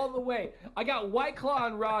 USA all the way. I got White Claw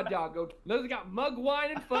and Raw Dog. Okay? Those got mug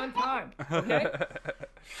wine and fun time, okay?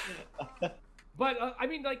 But I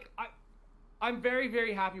mean, like, I'm very,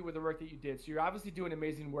 very happy with the work that you did. So you're obviously doing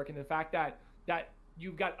amazing work, and the fact that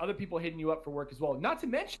you've got other people hitting you up for work as well. Not to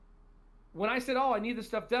mention, when I said, "Oh, I need this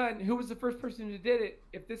stuff done," who was the first person who did it?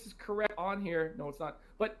 If this is correct on here, no, it's not.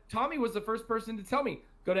 But Tommy was the first person to tell me,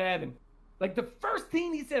 "Go to Evan." Like, the first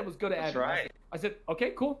thing he said was, "Go to Evan." That's right. I said,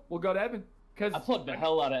 "Okay, cool. We'll go to Evan." Because I plugged the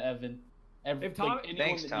hell out of Evan. If Tommy, like,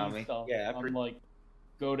 thanks, Tommy. Stuff, yeah, I'm like,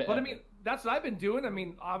 go to. But Evan. I mean, that's what I've been doing. I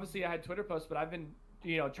mean, obviously, I had Twitter posts, but I've been,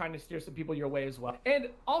 trying to steer some people your way as well. And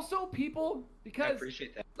also, people, because I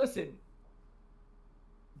appreciate that. Listen,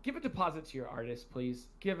 give a deposit to your artist, please.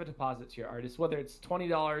 Give a deposit to your artist, whether it's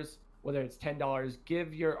 $20, whether it's $10.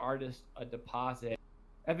 Give your artist a deposit.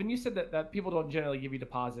 Evan, you said that people don't generally give you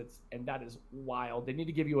deposits, and that is wild. They need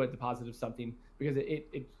to give you a deposit of something, because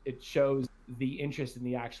it shows the interest in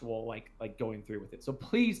the actual like going through with it. So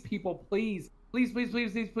please, people, please,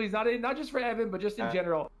 not just for Evan, but just in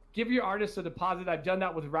general, give your artist a deposit. I've done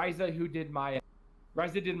that with Riza, who did my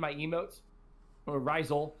emotes, or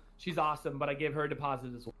Rizel. She's awesome, but I gave her a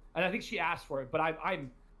deposit as well, and I think she asked for it. But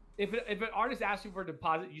if an artist asks you for a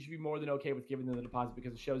deposit, you should be more than okay with giving them the deposit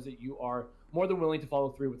because it shows that you are more than willing to follow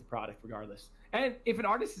through with the product regardless. And if an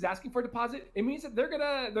artist is asking for a deposit, it means that they're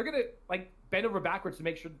gonna like bend over backwards to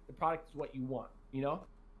make sure that the product is what you want, you know?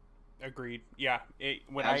 Agreed. Yeah.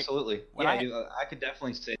 Absolutely. when yeah, I- dude, I could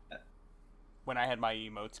definitely say that. When I had my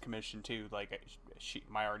emotes commissioned too, like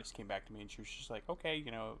my artist came back to me and she was just like, okay,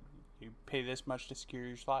 you know, you pay this much to secure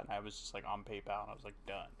your slot, and I was just like on PayPal, and I was like,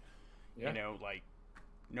 done. Yeah. You know, like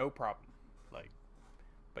no problem. Like,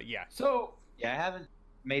 but yeah. So Yeah, I haven't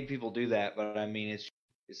made people do that, but I mean, it's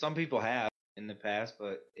some people have in the past,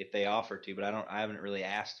 but if they offer to, but I haven't really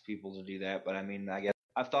asked people to do that. But I mean, I guess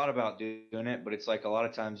I've thought about doing it, but it's like a lot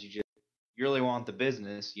of times you really want the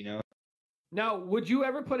business, you know? now, would you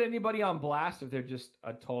ever put anybody on blast if they're just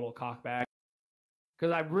a total cockbag?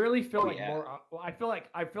 Because I really feel like yeah. I feel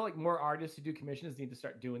like more artists who do commissions need to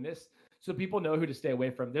start doing this, so people know who to stay away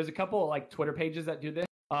from. There's a couple of like Twitter pages that do this,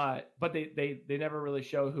 but they never really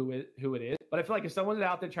show who it is. But I feel like if someone's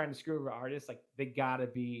out there trying to screw over artists, like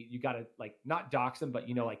you gotta like not dox them, but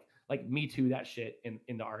you know like Me Too that shit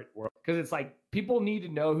in the art world, because it's like people need to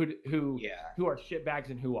know who are shitbags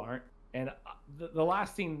and who aren't. And the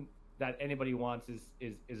last thing that anybody wants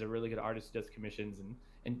is a really good artist who does commissions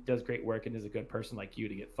and does great work and is a good person like you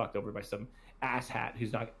to get fucked over by some asshat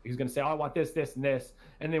who's gonna say, oh, I want this, this, and this,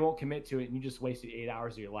 and they won't commit to it, and you just wasted 8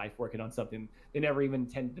 hours of your life working on something they never even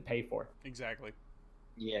intended to pay for. Exactly.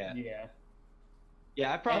 Yeah. Yeah.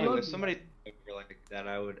 Yeah, I probably love would. If somebody like that,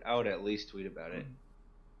 I would at least tweet about it.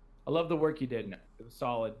 I love the work you did. It was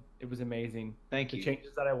solid. It was amazing. Thank The you.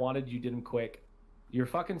 changes that I wanted, you did them quick. You're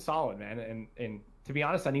fucking solid, man. And to be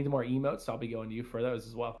honest, I need more emotes, so I'll be going to you for those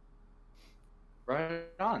as well. Right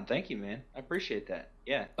on. Thank you, man. I appreciate that.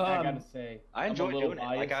 Yeah. I gotta say, I I'm a enjoy little doing it.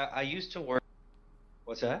 Like biased. I used to work.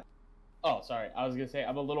 What's that? Oh, sorry. I was gonna say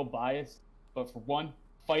I'm a little biased, but for one,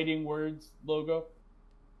 Fighting Words logo,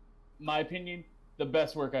 my opinion, the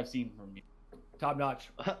best work I've seen from you. Top notch.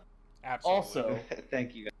 Absolutely. Also,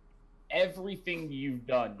 Thank you. everything you've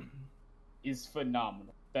done is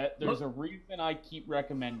phenomenal. That there's a reason I keep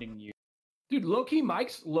recommending you. Dude, Low-Key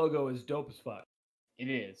Mike's logo is dope as fuck. It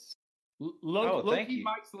is. thank Low-Key you.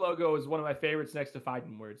 Mike's logo is one of my favorites next to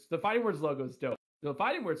Fighting Words. The Fighting Words logo is dope. The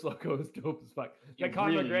Fighting Words logo is dope as fuck. Like It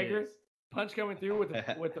Conor really McGregor is. punch coming through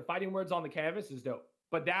with the Fighting Words on the canvas is dope.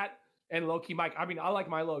 But that and Low-Key Mike, I mean, I like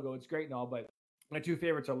my logo. It's great and all, but my two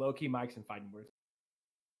favorites are Low-Key Mike's and Fighting Words.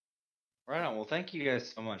 Right on. Well, thank you guys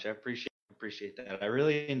so much. I appreciate that. I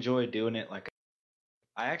really enjoy doing it. Like,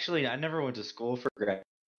 I never went to school for graphic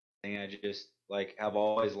design. I just like have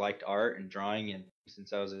always liked art and drawing and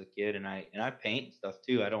since I was a kid, and I paint and stuff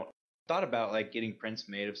too. I thought about like getting prints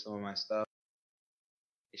made of some of my stuff.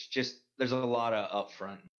 It's just there's a lot of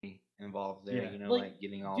upfront involved there, Yeah. you know, Like, like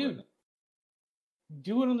getting all dude, of it.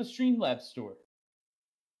 do it on the Streamlabs store.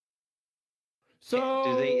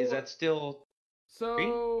 So Is that still?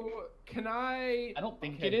 So can I? I don't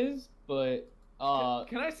think Okay. it is, but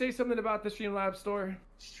Can I say something about the Streamlabs store?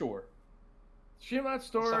 sure. Streamlabs Let's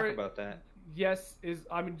store. talk about that. Yes,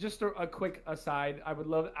 I mean, just a quick aside. I would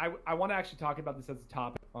love. I want to actually talk about this as a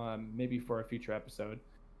topic, maybe for a future episode.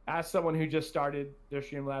 As someone who just started their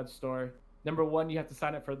Streamlabs store, number one, you have to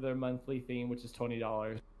sign up for their monthly theme, which is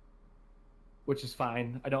 $20, which is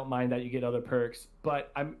fine. I don't mind that you get other perks,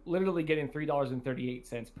 but I'm literally getting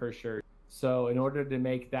 $3.38 per shirt. So in order to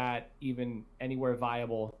make that even anywhere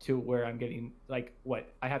viable to where I'm getting like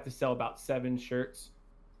what I have to sell about 7 shirts.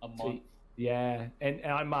 A month. Yeah, and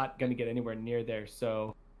I'm not going to get anywhere near there.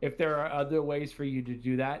 So if there are other ways for you to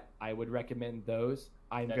do that, I would recommend those.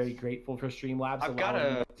 I'm That's very true. grateful for Streamlabs I've allowing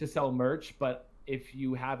gotta- me to sell merch, but if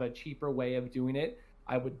you have a cheaper way of doing it,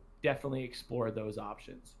 I would definitely explore those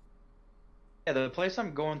options. Yeah, the place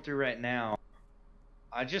I'm going through right now,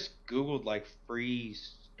 I just Googled like free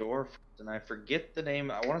storefronts and I forget the name.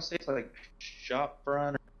 I want to say it's like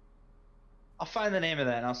Shopfront. I'll find the name of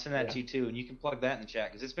that and I'll send that Yeah. to you too, and you can plug that in the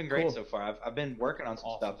chat because it's been great Cool. so far. I've been working on some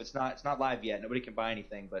Awesome. stuff. It's not live yet. Nobody can buy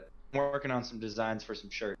anything, but I'm working on some designs for some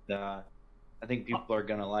shirts. I think people are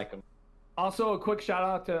gonna like them. Also, a quick shout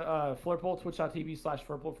out to Flurple,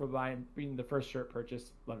 twitch.tv/Flurple for being the first shirt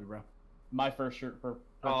purchase. Love you, bro. My first shirt for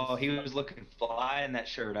Oh, he was looking fly in that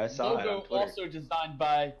shirt. I saw it on logo Twitter. also designed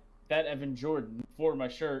by that Evan Jordan for my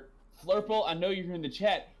shirt. Flurple, I know you're in the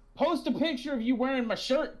chat. Post a picture of you wearing my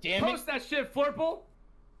shirt, damn Post that shit, Flurple.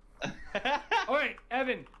 All right,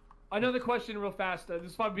 Evan, another question real fast. This will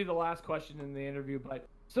probably be the last question in the interview, but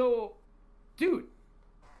so, dude,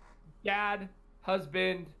 dad,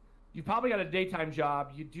 husband, you probably got a daytime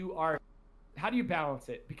job. You do art. How do you balance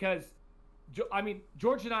it? Because I mean,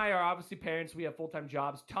 George and I are obviously parents. We have full-time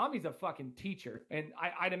jobs. Tommy's a fucking teacher. And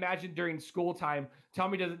I'd imagine during school time,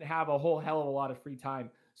 Tommy doesn't have a whole hell of a lot of free time.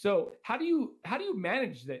 So how do you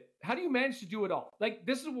manage that? How do you manage to do it all? Like,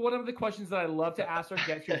 this is one of the questions that I love to ask our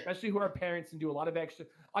guests here, especially who are parents and do a lot of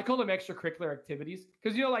I call them extracurricular activities.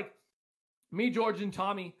 Because, you know, like me, George, and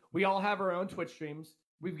Tommy, we all have our own Twitch streams.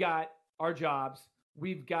 We've got our jobs.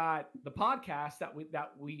 We've got the podcast that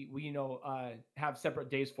we you know have separate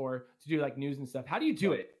days for to do like news and stuff. How do you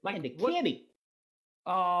do it? Like Candy.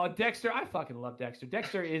 Oh, Dexter, I fucking love Dexter.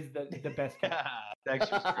 Dexter is the best cat.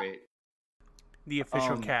 Dexter's great. The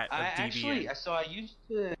official cat of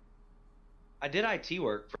DBN. I did IT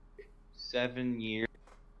work for 7 years,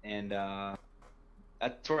 and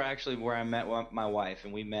that's where I met my wife,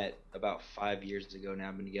 and we met about 5 years ago now.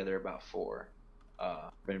 I've been together about 4.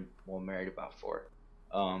 Been married about 4.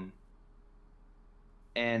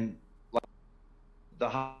 And like, the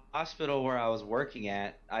hospital where I was working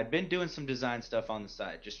at, I'd been doing some design stuff on the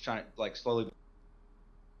side, just trying to like slowly.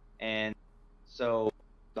 And so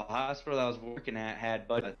the hospital I was working at had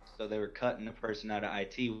budget, so they were cutting a person out of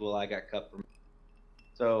IT. Well, I got cut from.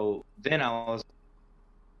 So then I was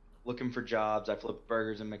looking for jobs. I flipped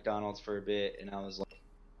burgers in McDonald's for a bit, and I was like,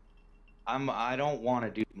 I don't want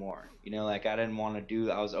to do more. You know, like I didn't want to do.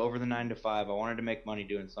 I was over the 9 to 5. I wanted to make money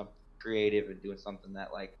doing something creative and doing something that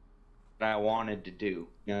that I wanted to do.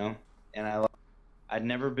 You know, and I'd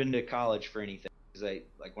never been to college for anything because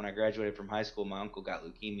when I graduated from high school, my uncle got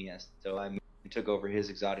leukemia, so I took over his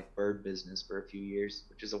exotic bird business for a few years,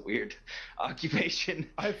 which is a weird occupation.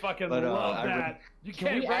 I fucking love that. You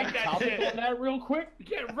can't write that shit. On that real quick? You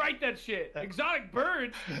can't write that shit. Exotic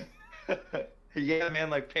birds. Yeah, man,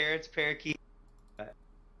 like parrots, parakeets,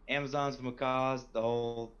 Amazons, macaws, the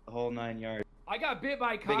whole 9 yards. I got bit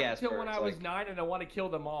by a cockatiel when I was 9, and I want to kill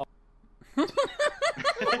them all. Yeah,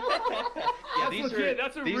 That's legit.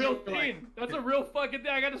 That's a real thing. That's a real fucking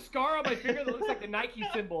thing. I got a scar on my finger that looks like the Nike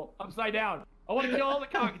symbol upside down. I want to kill all the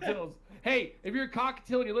cockatiels. Hey, if you're a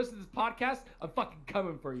cockatiel and you listen to this podcast, I'm fucking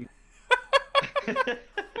coming for you.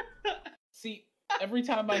 See, every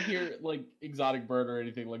time I hear like exotic bird or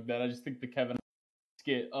anything like that, I just think the Kevin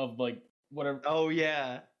skit of like whatever. Oh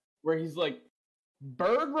yeah, where he's like,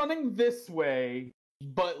 bird running this way,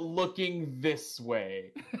 but looking this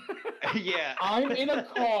way. Yeah. I'm in a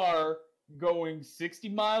car going 60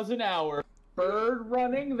 miles an hour, bird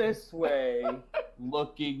running this way,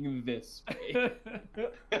 looking this way.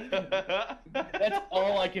 That's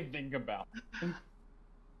all I can think about.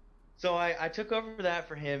 So I took over that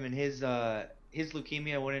for him, and his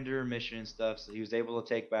leukemia went into remission and stuff, so he was able to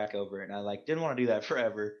take back over it. And I didn't want to do that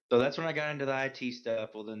forever. So that's when I got into the IT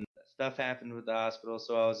stuff. Well, then stuff happened with the hospital,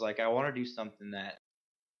 so I was like, I want to do something that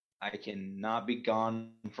I can not be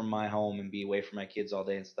gone from my home and be away from my kids all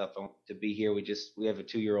day and stuff. I want to be here. We have a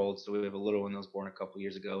 2-year-old, so we have a little one that was born a couple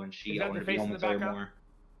years ago, and I wanted to be home with her more.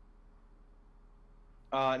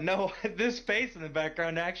 No, this face in the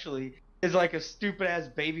background actually is like a stupid ass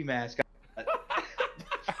baby mask.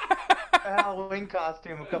 Halloween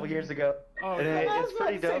costume a couple years ago. Oh, it's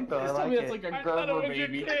pretty dope though. I like it. Like a I thought it was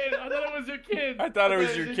baby. your kid. I thought it was your kid. I thought it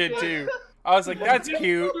was your kid too. I was like, that's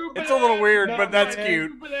cute. It's a little weird, but that's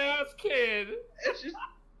cute. Stupid ass kid. It's just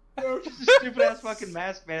a stupid ass fucking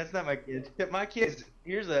mask, man. It's not my kid. My kid's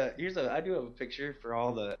here's a I do have a picture for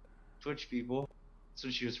all the Twitch people. That's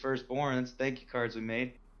when she was first born. That's thank you cards we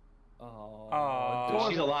made. Oh,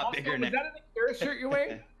 she's a lot bigger now. Is that an Akira shirt you're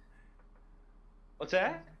wearing? What's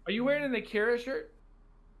that? Are you wearing an Akira shirt?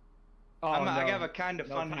 Oh, I have a kind of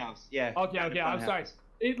fun house. Yeah. Okay. I'm sorry.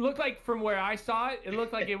 It looked like from where I saw it, it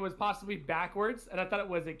looked like it was possibly backwards, and I thought it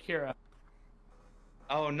was Akira.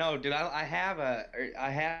 Oh no, dude! I have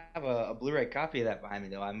a Blu-ray copy of that behind me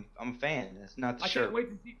though. I'm a fan. It's not the shirt. I can't wait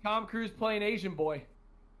to see Tom Cruise playing Asian boy.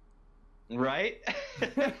 Right?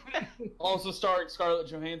 Also starring Scarlett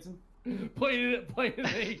Johansson. playing an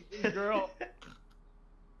Asian girl.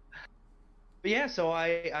 But yeah, so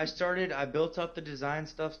I built up the design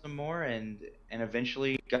stuff some more, and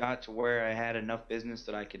eventually got to where I had enough business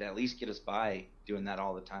that I could at least get us by doing that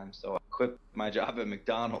all the time. So I quit my job at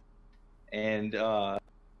McDonald's and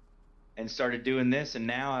started doing this, and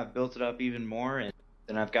now I've built it up even more, and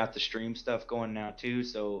then I've got the stream stuff going now too.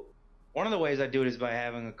 So one of the ways I do it is by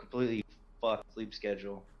having a completely fucked sleep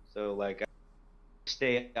schedule. So like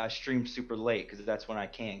I stream super late because that's when I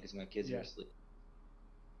can because my kids are asleep.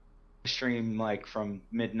 Stream like from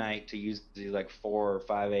midnight to usually like 4 or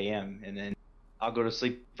 5 a.m. and then I'll go to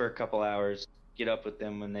sleep for a couple hours, get up with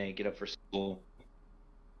them when they get up for school,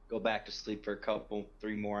 go back to sleep for a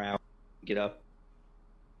 3 more hours, get up,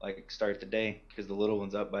 like start the day because the little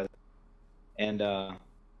one's up by then. And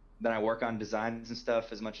then I work on designs and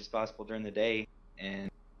stuff as much as possible during the day, and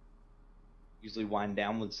usually wind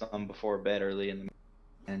down with some before bed early in the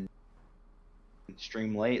and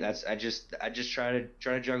stream late. I just try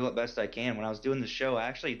to juggle it best I can. When I was doing the show,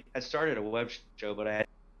 I started a web show, but I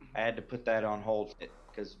had to put that on hold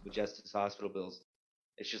because with Justice Hospital bills,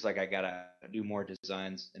 it's just like I gotta do more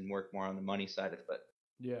designs and work more on the money side of it. But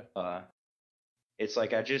Yeah. it's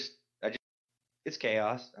like I just it's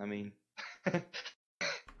chaos. I mean,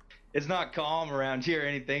 it's not calm around here or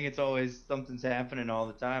anything. It's always something's happening all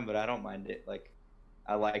the time, but I don't mind it. Like,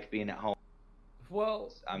 I like being at home.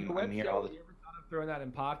 Well, I'm your web here show, all the. you ever thought of throwing that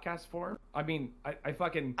in podcast form? I mean, I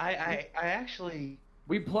actually.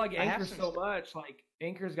 we plug I have Anchor some so much. Like,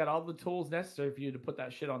 Anchor's got all the tools necessary for you to put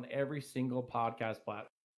that shit on every single podcast platform.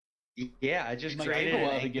 Yeah, I just It might created take a an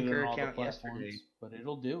while to get it Anchor on all the account platforms, yesterday. but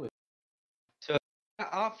it'll do it.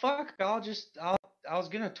 I was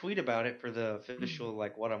gonna tweet about it for the official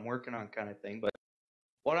like what I'm working on kind of thing, but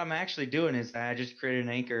what I'm actually doing is I just created an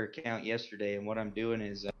Anchor account yesterday, and what I'm doing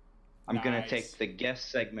is I'm gonna Nice. take the guest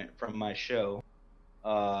segment from my show,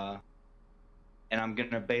 and I'm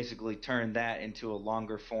gonna basically turn that into a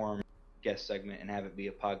longer form guest segment and have it be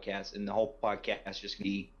a podcast, and the whole podcast just gonna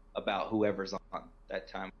be about whoever's on that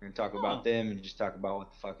time. We're gonna talk about them and just talk about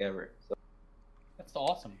what the fuck ever. So, That's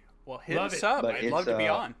awesome. Well, hit Love us it. up. But I'd it's, love to be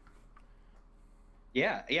on.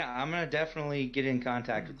 yeah, I'm gonna definitely get in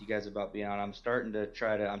contact with you guys about being on. I'm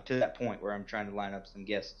to that point where I'm trying to line up some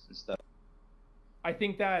guests and stuff. I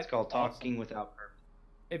think that It's called Talking Without Purpose.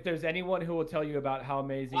 if there's anyone who will tell you about how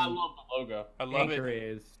amazing I love the logo. I love Anchor it.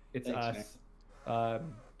 is, it's Thanks, us.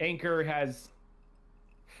 Anchor has,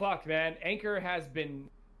 Anchor has been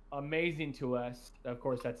amazing to us. Of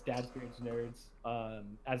course, that's Dad's Beards Nerds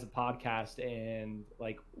as a podcast, and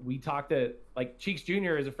like we talked to like Cheeks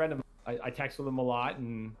Jr. is a friend of mine. I text with him a lot,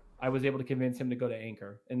 and I was able to convince him to go to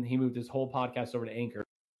Anchor, and he moved his whole podcast over to Anchor,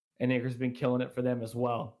 and Anchor's been killing it for them as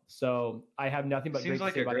well. So I have nothing but Seems great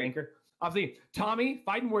like to say a about great- Anchor. Obviously, Tommy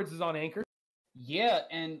Fighting Words is on Anchor. Yeah,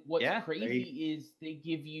 and what's Yeah, crazy is they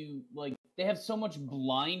give you like they have so much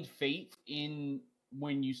blind faith in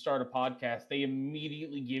when you start a podcast. They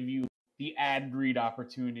immediately give you the ad read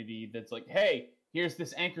opportunity. That's like, hey, here's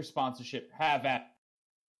this Anchor sponsorship. Have at.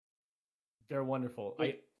 They're wonderful.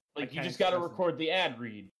 Like you can't just got to express it. record the ad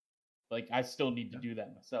read. Like I still need to do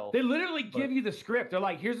that myself. They literally But- give you the script. They're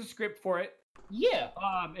like, here's a script for it. Yeah,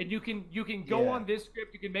 And you can go Yeah. on this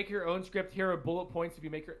script. You can make your own script. Here are bullet points if you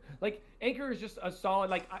make your like Anchor is just a solid.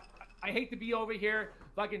 Like I hate to be over here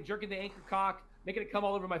fucking jerking the Anchor cock, making it come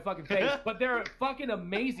all over my fucking face, but they're fucking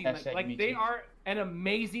amazing. Hashtag Like me they too. are an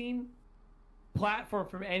amazing platform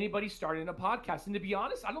from anybody starting a podcast. And to be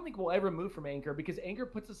honest, I don't think we'll ever move from Anchor because Anchor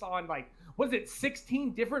puts us on like what is it,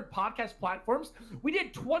 16 different podcast platforms. We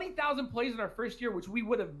did 20,000 plays in our first year, which we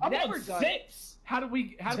would have I'm never on done. 6. How did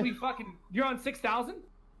we fucking? You're on 6,000?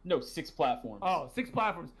 No, 6 platforms. Oh, 6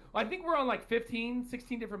 platforms. I think we're on like 15,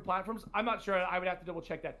 16 different platforms. I'm not sure. I would have to double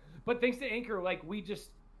check that. But thanks to Anchor, like we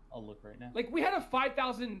just I'll look right now. like we had a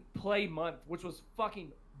 5,000 play month, which was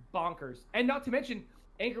fucking bonkers. And not to mention,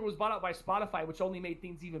 Anchor was bought out by Spotify, which only made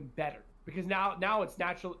things even better because now it's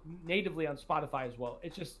natively on Spotify as well.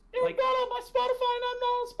 It's just You're like not on my Spotify, and I'm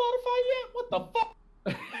not on Spotify yet. What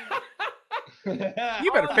the fuck?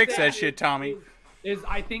 You better all fix I'm that saying shit, Tommy. is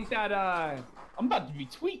I think that I'm about to be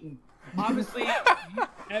tweeting. obviously,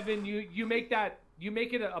 Evan, you make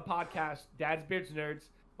it a podcast. Dad's Beards Nerds,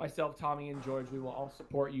 myself, Tommy, and George. We will all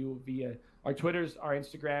support you via our Twitters, our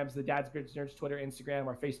Instagrams, the Dad's Beards Nerds Twitter, Instagram,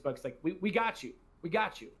 our Facebooks. Like we got you. We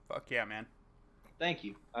got you. Fuck yeah, man. Thank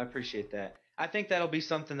you. I appreciate that. I think that'll be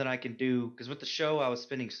something that I can do because with the show, I was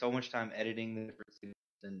spending so much time editing the different scenes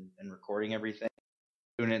and recording everything,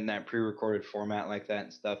 doing it in that pre-recorded format like that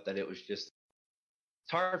and stuff. That it was just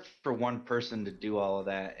it's hard for one person to do all of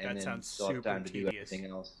that and That then sounds still have super time to do tedious.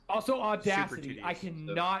 everything else. Also, Audacity. tedious. I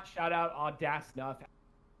cannot shout out Audacity enough.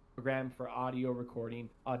 Program for audio recording.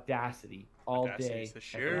 Audacity all day. Audacity's the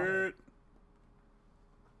every day. shit.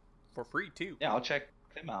 For free too. Yeah, I'll check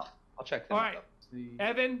them out. All right, out.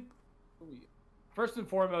 Evan. First and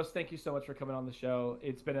foremost, thank you so much for coming on the show.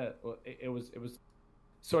 It's been it was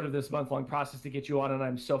sort of this month-long process to get you on, and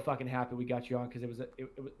I'm so fucking happy we got you on because it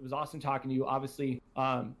was awesome talking to you. Obviously,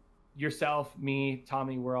 yourself, me,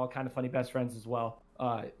 Tommy, we're all kind of funny best friends as well,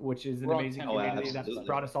 which is an We're all amazing kind of community that's absolutely.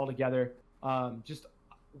 brought us all together.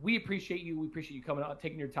 We appreciate you. We appreciate you coming out,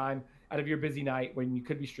 taking your time out of your busy night when you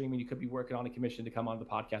could be streaming, you could be working on a commission to come on the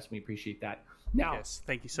podcast. We appreciate that. Now, Yes,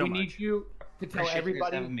 thank you so we much. need you to tell Appreciate you guys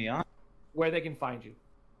everybody having me on. where they can find you.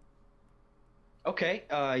 Okay.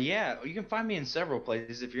 Yeah, you can find me in several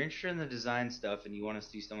places. If you're interested in the design stuff and you want to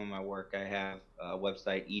see some of my work, I have a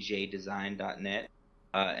website, ejdesign.net.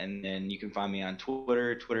 And then you can find me on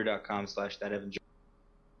Twitter, twitter.com/thatevanjordan.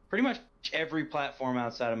 Pretty much every platform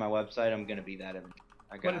outside of my website, I'm going to be that Evan.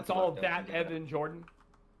 But it's all that Evan Jordan.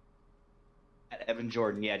 At Evan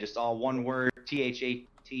Jordan, yeah, just all one word,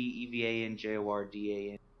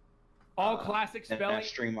 THATEVANJORDAN. All classic And spelling. I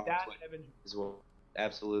stream on That Twitter Evan. as well.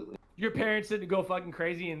 Absolutely. Your parents didn't go fucking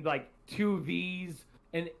crazy and like 2 V's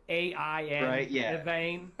and AIN. Right, yeah.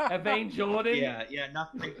 Evan Jordan. Yeah,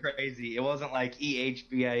 nothing crazy. It wasn't like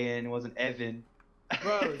EHBIN. It wasn't Evan.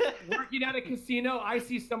 Bros, working at a casino, I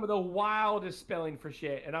see some of the wildest spelling for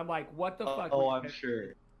shit, and I'm like, what the fuck? Oh, I'm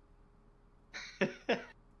sure.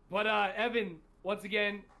 But Evan, once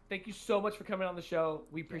again, thank you so much for coming on the show.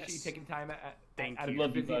 We appreciate Yes. you taking time Thank out of you. your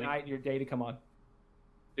Love you, busy buddy. night and your day to come on.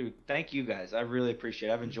 Dude, thank you guys. I really appreciate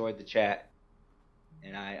it. I've enjoyed the chat,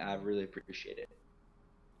 and I really appreciate it.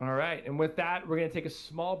 All right, and with that, we're gonna take a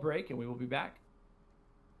small break, and we will be back.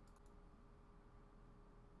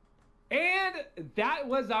 And that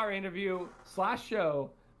was our interview /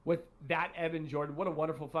 show with that Evan Jordan. What a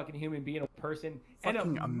wonderful fucking human being, a person, and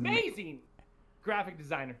Fucking an amazing graphic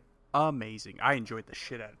designer. Amazing. I enjoyed the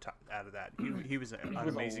shit out of that. He was an It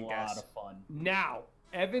was amazing a lot guest. of fun. Now,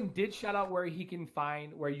 Evan did shout out where you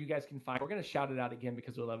guys can find. We're gonna shout it out again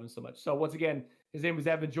because we love him so much. So once again, his name was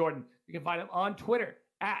Evan Jordan. You can find him on Twitter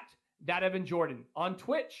at that Evan Jordan, on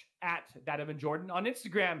Twitch at that Evan Jordan, on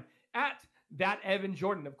Instagram at that Evan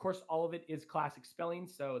Jordan. Of course, all of it is classic spelling.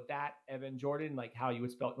 So that Evan Jordan, like how you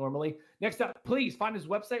would spell it normally. Next up, please find his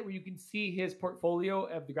website where you can see his portfolio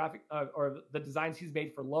of the graphic or the designs he's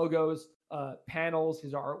made for logos, panels,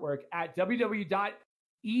 his artwork at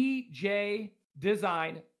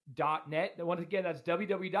www.ejdesign.net. And once again, that's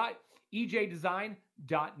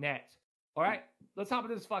www.ejdesign.net. All right, let's hop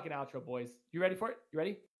into this fucking outro, boys. You ready for it? You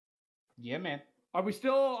ready? Yeah, man. Are we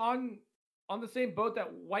still on the same boat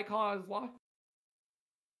that White Claw is law?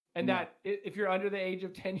 And No. that if you're under the age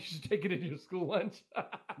of 10, you should take it in your school lunch?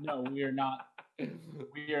 No, we are not.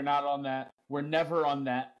 We are not on that. We're never on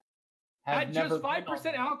that. Have At never just been on 5%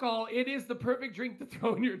 that. alcohol, it is the perfect drink to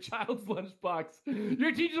throw in your child's lunchbox.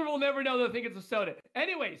 Your teacher will never know they'll think it's a soda.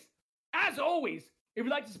 Anyways, as always, if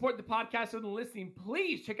you'd like to support the podcast or the listening,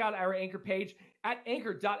 please check out our Anchor page at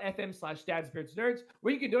anchor.fm/dadsbeardsnerds,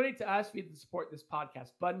 where you can donate to us via the support this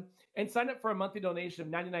podcast button and sign up for a monthly donation of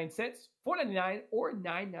 99 cents, $4.99, or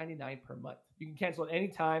 $9.99 per month. You can cancel at any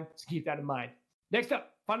time, so keep that in mind. Next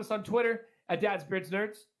up, find us on Twitter at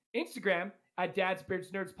dadsbeardsnerds, Instagram at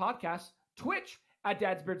dadsbeardsnerds podcast, Twitch at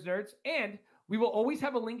dadsbeardsnerds, and we will always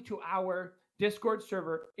have a link to our Discord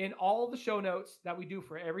server in all the show notes that we do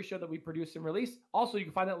for every show that we produce and release. Also, you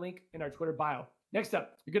can find that link in our Twitter bio. Next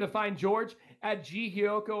up, you're going to find George at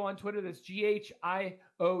GHIOCO on Twitter. That's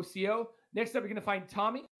GHIOCO. Next up, you're going to find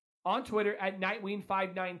Tommy on Twitter at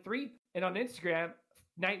Nightwing593 and on Instagram,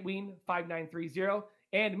 Nightwing5930.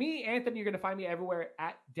 And me, Anthony, you're going to find me everywhere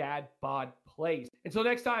at DadBodPlays. Until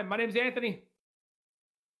next time, my name's Anthony.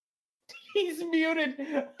 He's muted.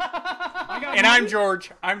 And I'm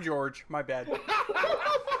George. I'm George. My bad.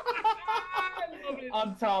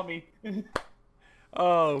 I'm Tommy.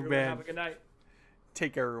 Oh, Everyone man. have a good night.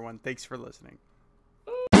 Take care, everyone. Thanks for listening.